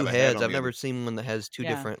not have gonna 2 have a head heads. on I've the never other- seen one that has 2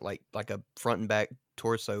 Yeah. different like a front and back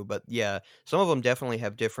torso. But yeah, some of them definitely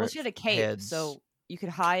have Well, different she had a cape, heads. so you could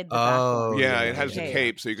hide the back Oh, one. Yeah, yeah, it has yeah, a yeah.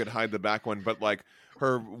 cape, so you could hide the back one. But like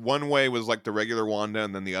her one way was like the regular Wanda,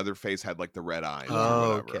 and then the other face had like the red eyes. Oh,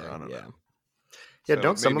 or whatever. okay, I don't yeah. know. Yeah, So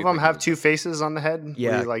don't some maybe of them think have was 2 that. faces on the head? Where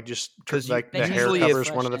Yeah, you, like just 'cause you- like They the hair usually if-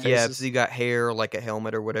 covers one of the Yeah, faces. Yeah, if you got hair like a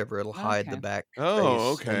helmet or whatever, it'll hide the Okay. back.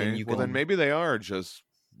 Oh, face, and then okay. you Well, then can- maybe they are just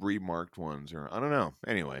remarked ones, or I don't know.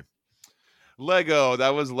 Anyway, Lego. That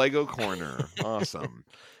was Lego Corner. Awesome.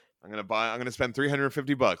 I'm gonna spend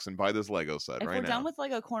 $350 and buy this Lego set If right we're now. done with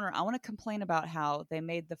Lego Corner, I want to complain about how they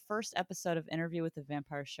made the first episode of Interview with the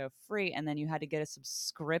Vampire Show free, and then you had to get a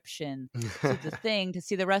subscription to the thing to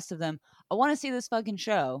see the rest of them. I want to see this fucking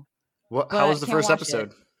show. What? but How I was the can't first watch it.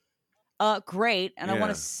 episode? Great, and I want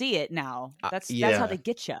Yeah. to see it now. That's yeah. how they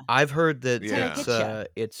get you. I've heard that Yeah.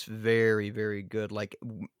 it's very, very good, like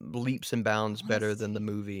leaps and bounds Wanna better see than the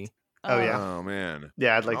movie. Oh, yeah. Oh man.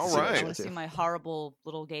 Yeah, I'd like to All see right. that I show want to see too. my horrible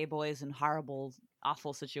little gay boys in horrible,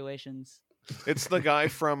 awful situations. It's the guy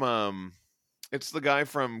from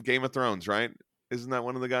Game of Thrones, right? Isn't that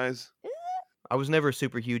one of the guys? I was never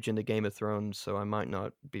super huge into Game of Thrones, so I might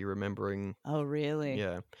not be remembering. Oh, really?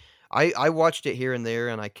 Yeah. I watched it here and there,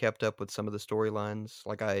 and I kept up with some of the storylines.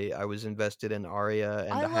 Like I was invested in Arya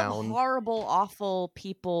and I the love Hound. horrible, awful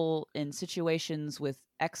people in situations with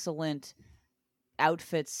excellent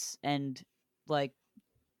outfits and like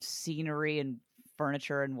scenery and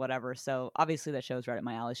furniture and whatever. So obviously that show's right at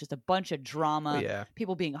my alley. It's just a bunch of drama, Yeah.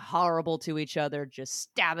 people being horrible to each other, just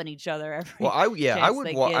stabbing each other every Well, I chance would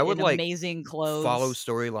they I get would in like amazing clothes. follow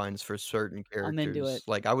storylines for certain characters. I'm into it.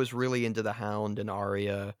 Like I was really into the Hound and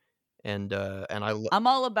Arya and I'm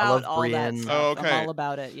all about love all that Brienne. stuff. Oh, okay. I'm all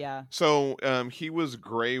about it. Yeah. So he was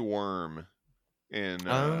Grey Worm in.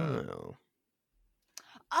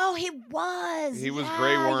 Oh, he was. He was yeah,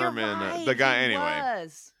 Grey you're Worm in right. the guy. He Anyway,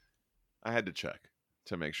 was. I had to check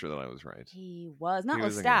to make sure that I was right. He was not He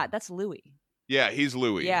was Lestat. again. That's Louis. Yeah, he's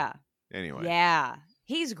Louis. Yeah. Anyway. Yeah.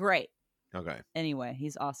 He's great. Okay. Anyway,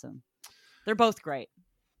 he's awesome. They're both great.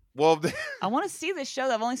 Well, I want to see this show.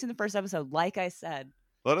 I've only seen the first episode, like I said.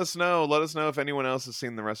 let us know. Let us know if anyone else has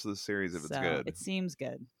seen the rest of the series, if it's So, good. It seems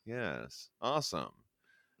good. Yes. Awesome.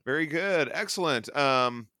 Very good. Excellent.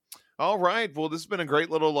 All right. Well, this has been a great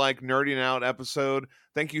little nerding out episode.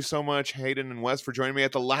 Thank you so much, Hayden and Wes, for joining me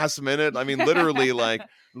at the last minute. I mean, literally like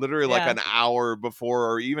an hour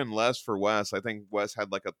before, or even less for Wes. I think Wes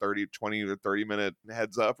had like a 20 or 30 minute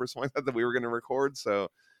heads up or something like that we were going to record. So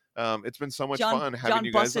it's been so much fun having John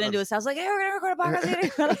you guys busted into his house like, hey, we're going to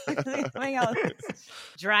record a podcast. Coming out,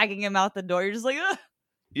 dragging him out the door. You're just like, ugh.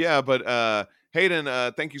 Yeah, but Hayden,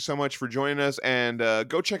 thank you so much for joining us, and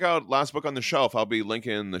go check out Last Book on the Shelf. I'll be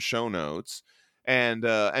linking in the show notes. And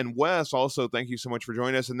Wes, also thank you so much for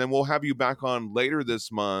joining us, and then we'll have you back on later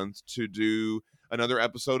this month to do another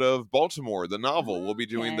episode of Baltimore, the novel. We'll be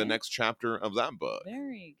doing the next chapter of that book.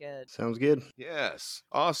 Very good. Sounds good. Yes.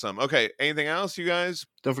 Awesome. Okay, anything else, you guys?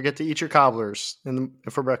 Don't forget to eat your cobblers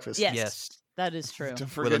for breakfast. Yes. That is true. Don't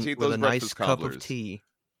forget to eat with those a nice breakfast cup cobblers. of tea.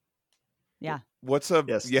 Yeah. What's a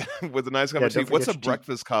Yes. with a nice cup Yeah, of tea? don't What's a forget your tea.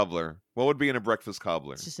 breakfast cobbler? What would be in a breakfast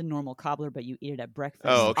cobbler? It's just a normal cobbler, but you eat it at breakfast.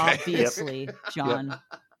 Oh, okay. Obviously, John.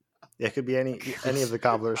 Yeah, it could be any of the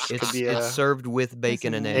cobblers. It could be It's served with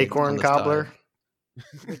bacon and eggs. acorn on the cobbler. side.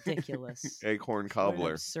 Ridiculous. Acorn What an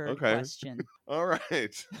cobbler. absurd Okay. question. All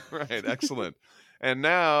right. Right. Excellent. And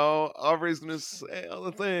now Aubrey's going to say all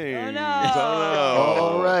the things. Oh, no.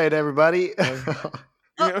 All right, everybody. Was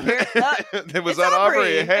It's that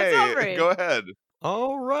Aubrey? Aubrey. Hey, It's Aubrey. go ahead.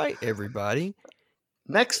 All right, everybody.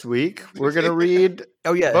 Next week, we're going to read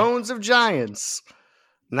Oh yeah, Bones of Giants.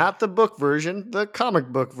 Not the book version, the comic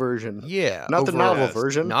book version. yeah. Not the over- novel Yes.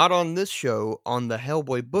 version. Not on this show, on the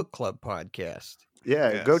Hellboy Book Club podcast.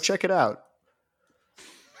 Yeah, go Yes. check it out.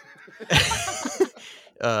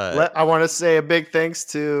 Uh, I want to say a big thanks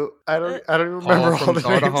to I don't even remember Paul all the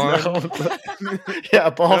from names Gardaharn. now, but- yeah,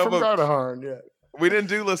 Paul No, from but- Gardaharn. Yeah. We didn't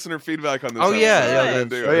do listener feedback on this. Oh, yeah, episode. yeah, We didn't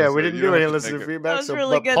that's do Oh it, yeah, so we didn't you do don't any have to listener take it. feedback. That was So,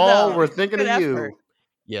 really but good, Paul, though. we're thinking Good of you. effort.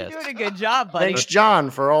 yes. You're doing a good job, buddy. Thanks,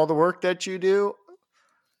 John, for all the work that you do,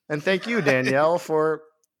 and thank you, Danielle, for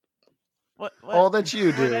What all that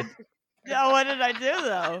you do. What did I do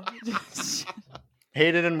though?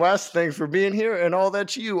 Hayden and Wes, thanks for being here, and all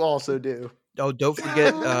that you also do. Oh, don't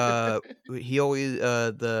forget. He always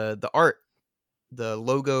the art, the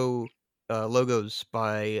logos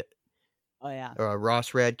by Oh yeah.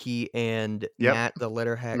 Ross Radke and Yep. Matt the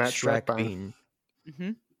Letter Hack Matt Strackbein.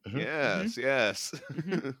 Strackbein. Mm-hmm. Yes, yes.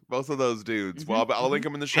 Mhm. Both of those dudes. Mhm. Well, I'll link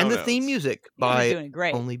them in the show And the notes. theme music You're by doing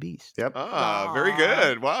great. Only Beast. Yep. Ah, very Aw.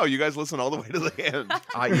 good. Wow, you guys listen all the way to the end.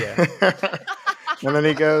 Yeah. And then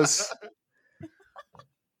he goes,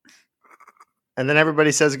 and then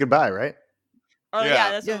everybody says goodbye, right? Oh Yeah.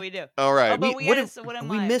 yeah, that's Yeah. what we do. All right. Oh, but We- we, what gotta if- s- what am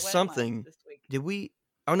we I- missed what am I something. this week? Did we?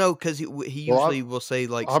 Oh no, because he Well, usually will say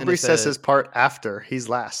like send Aubrey us says a- his part after. He's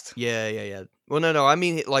last. Yeah. Well, no. I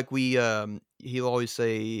mean, like we he'll always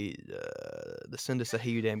say send us a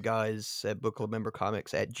Hey You Damn Guys at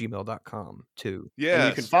bookclubmembercomics@gmail.com too. Yes. And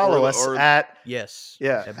you can follow or- us or- at Yes.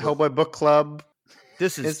 yeah, at book- Hellboy Book Club,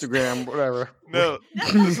 This is Instagram, whatever. No,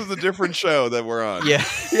 this is a different show that we're on. Yeah.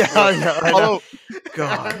 Yeah, I know. Follow,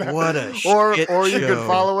 God, what a Or shit you can show.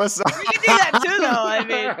 follow us. On... You can do that too, though. I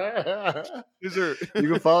mean, these are, you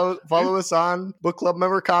can follow us on Book Club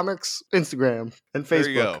Member Comics Instagram and there Facebook.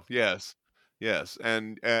 you go. Yes.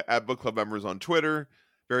 And at Book Club Members on Twitter.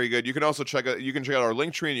 Very good. You can also check out our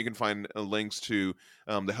link tree, and you can find links to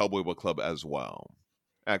the Hellboy Book Club as well.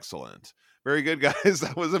 Excellent. Very good, guys.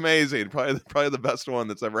 That was amazing. Probably the best one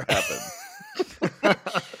that's ever happened.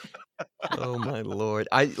 Oh my lord!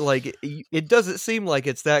 It doesn't seem like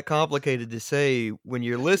it's that complicated to say when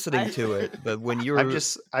you're listening to it, but when you're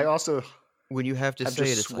when you have to I've say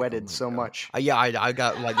just it, it's sweated like, oh my so God. much. Yeah, I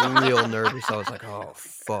got like real nervous. I was like, oh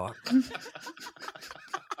fuck.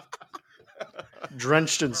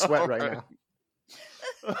 Drenched in sweat All right right. now.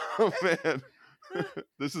 Oh man.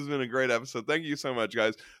 This has been a great episode. Thank you so much,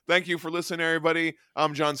 guys. Thank you for listening, everybody.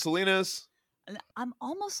 I'm John Salinas. I'm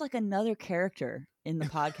almost like another character in the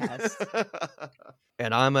podcast.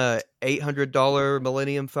 And I'm a $800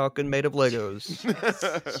 Millennium Falcon made of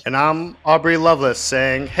Legos. And I'm Aubrey Lovelace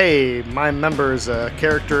saying, hey, my member's a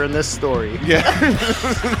character in this story. Yeah.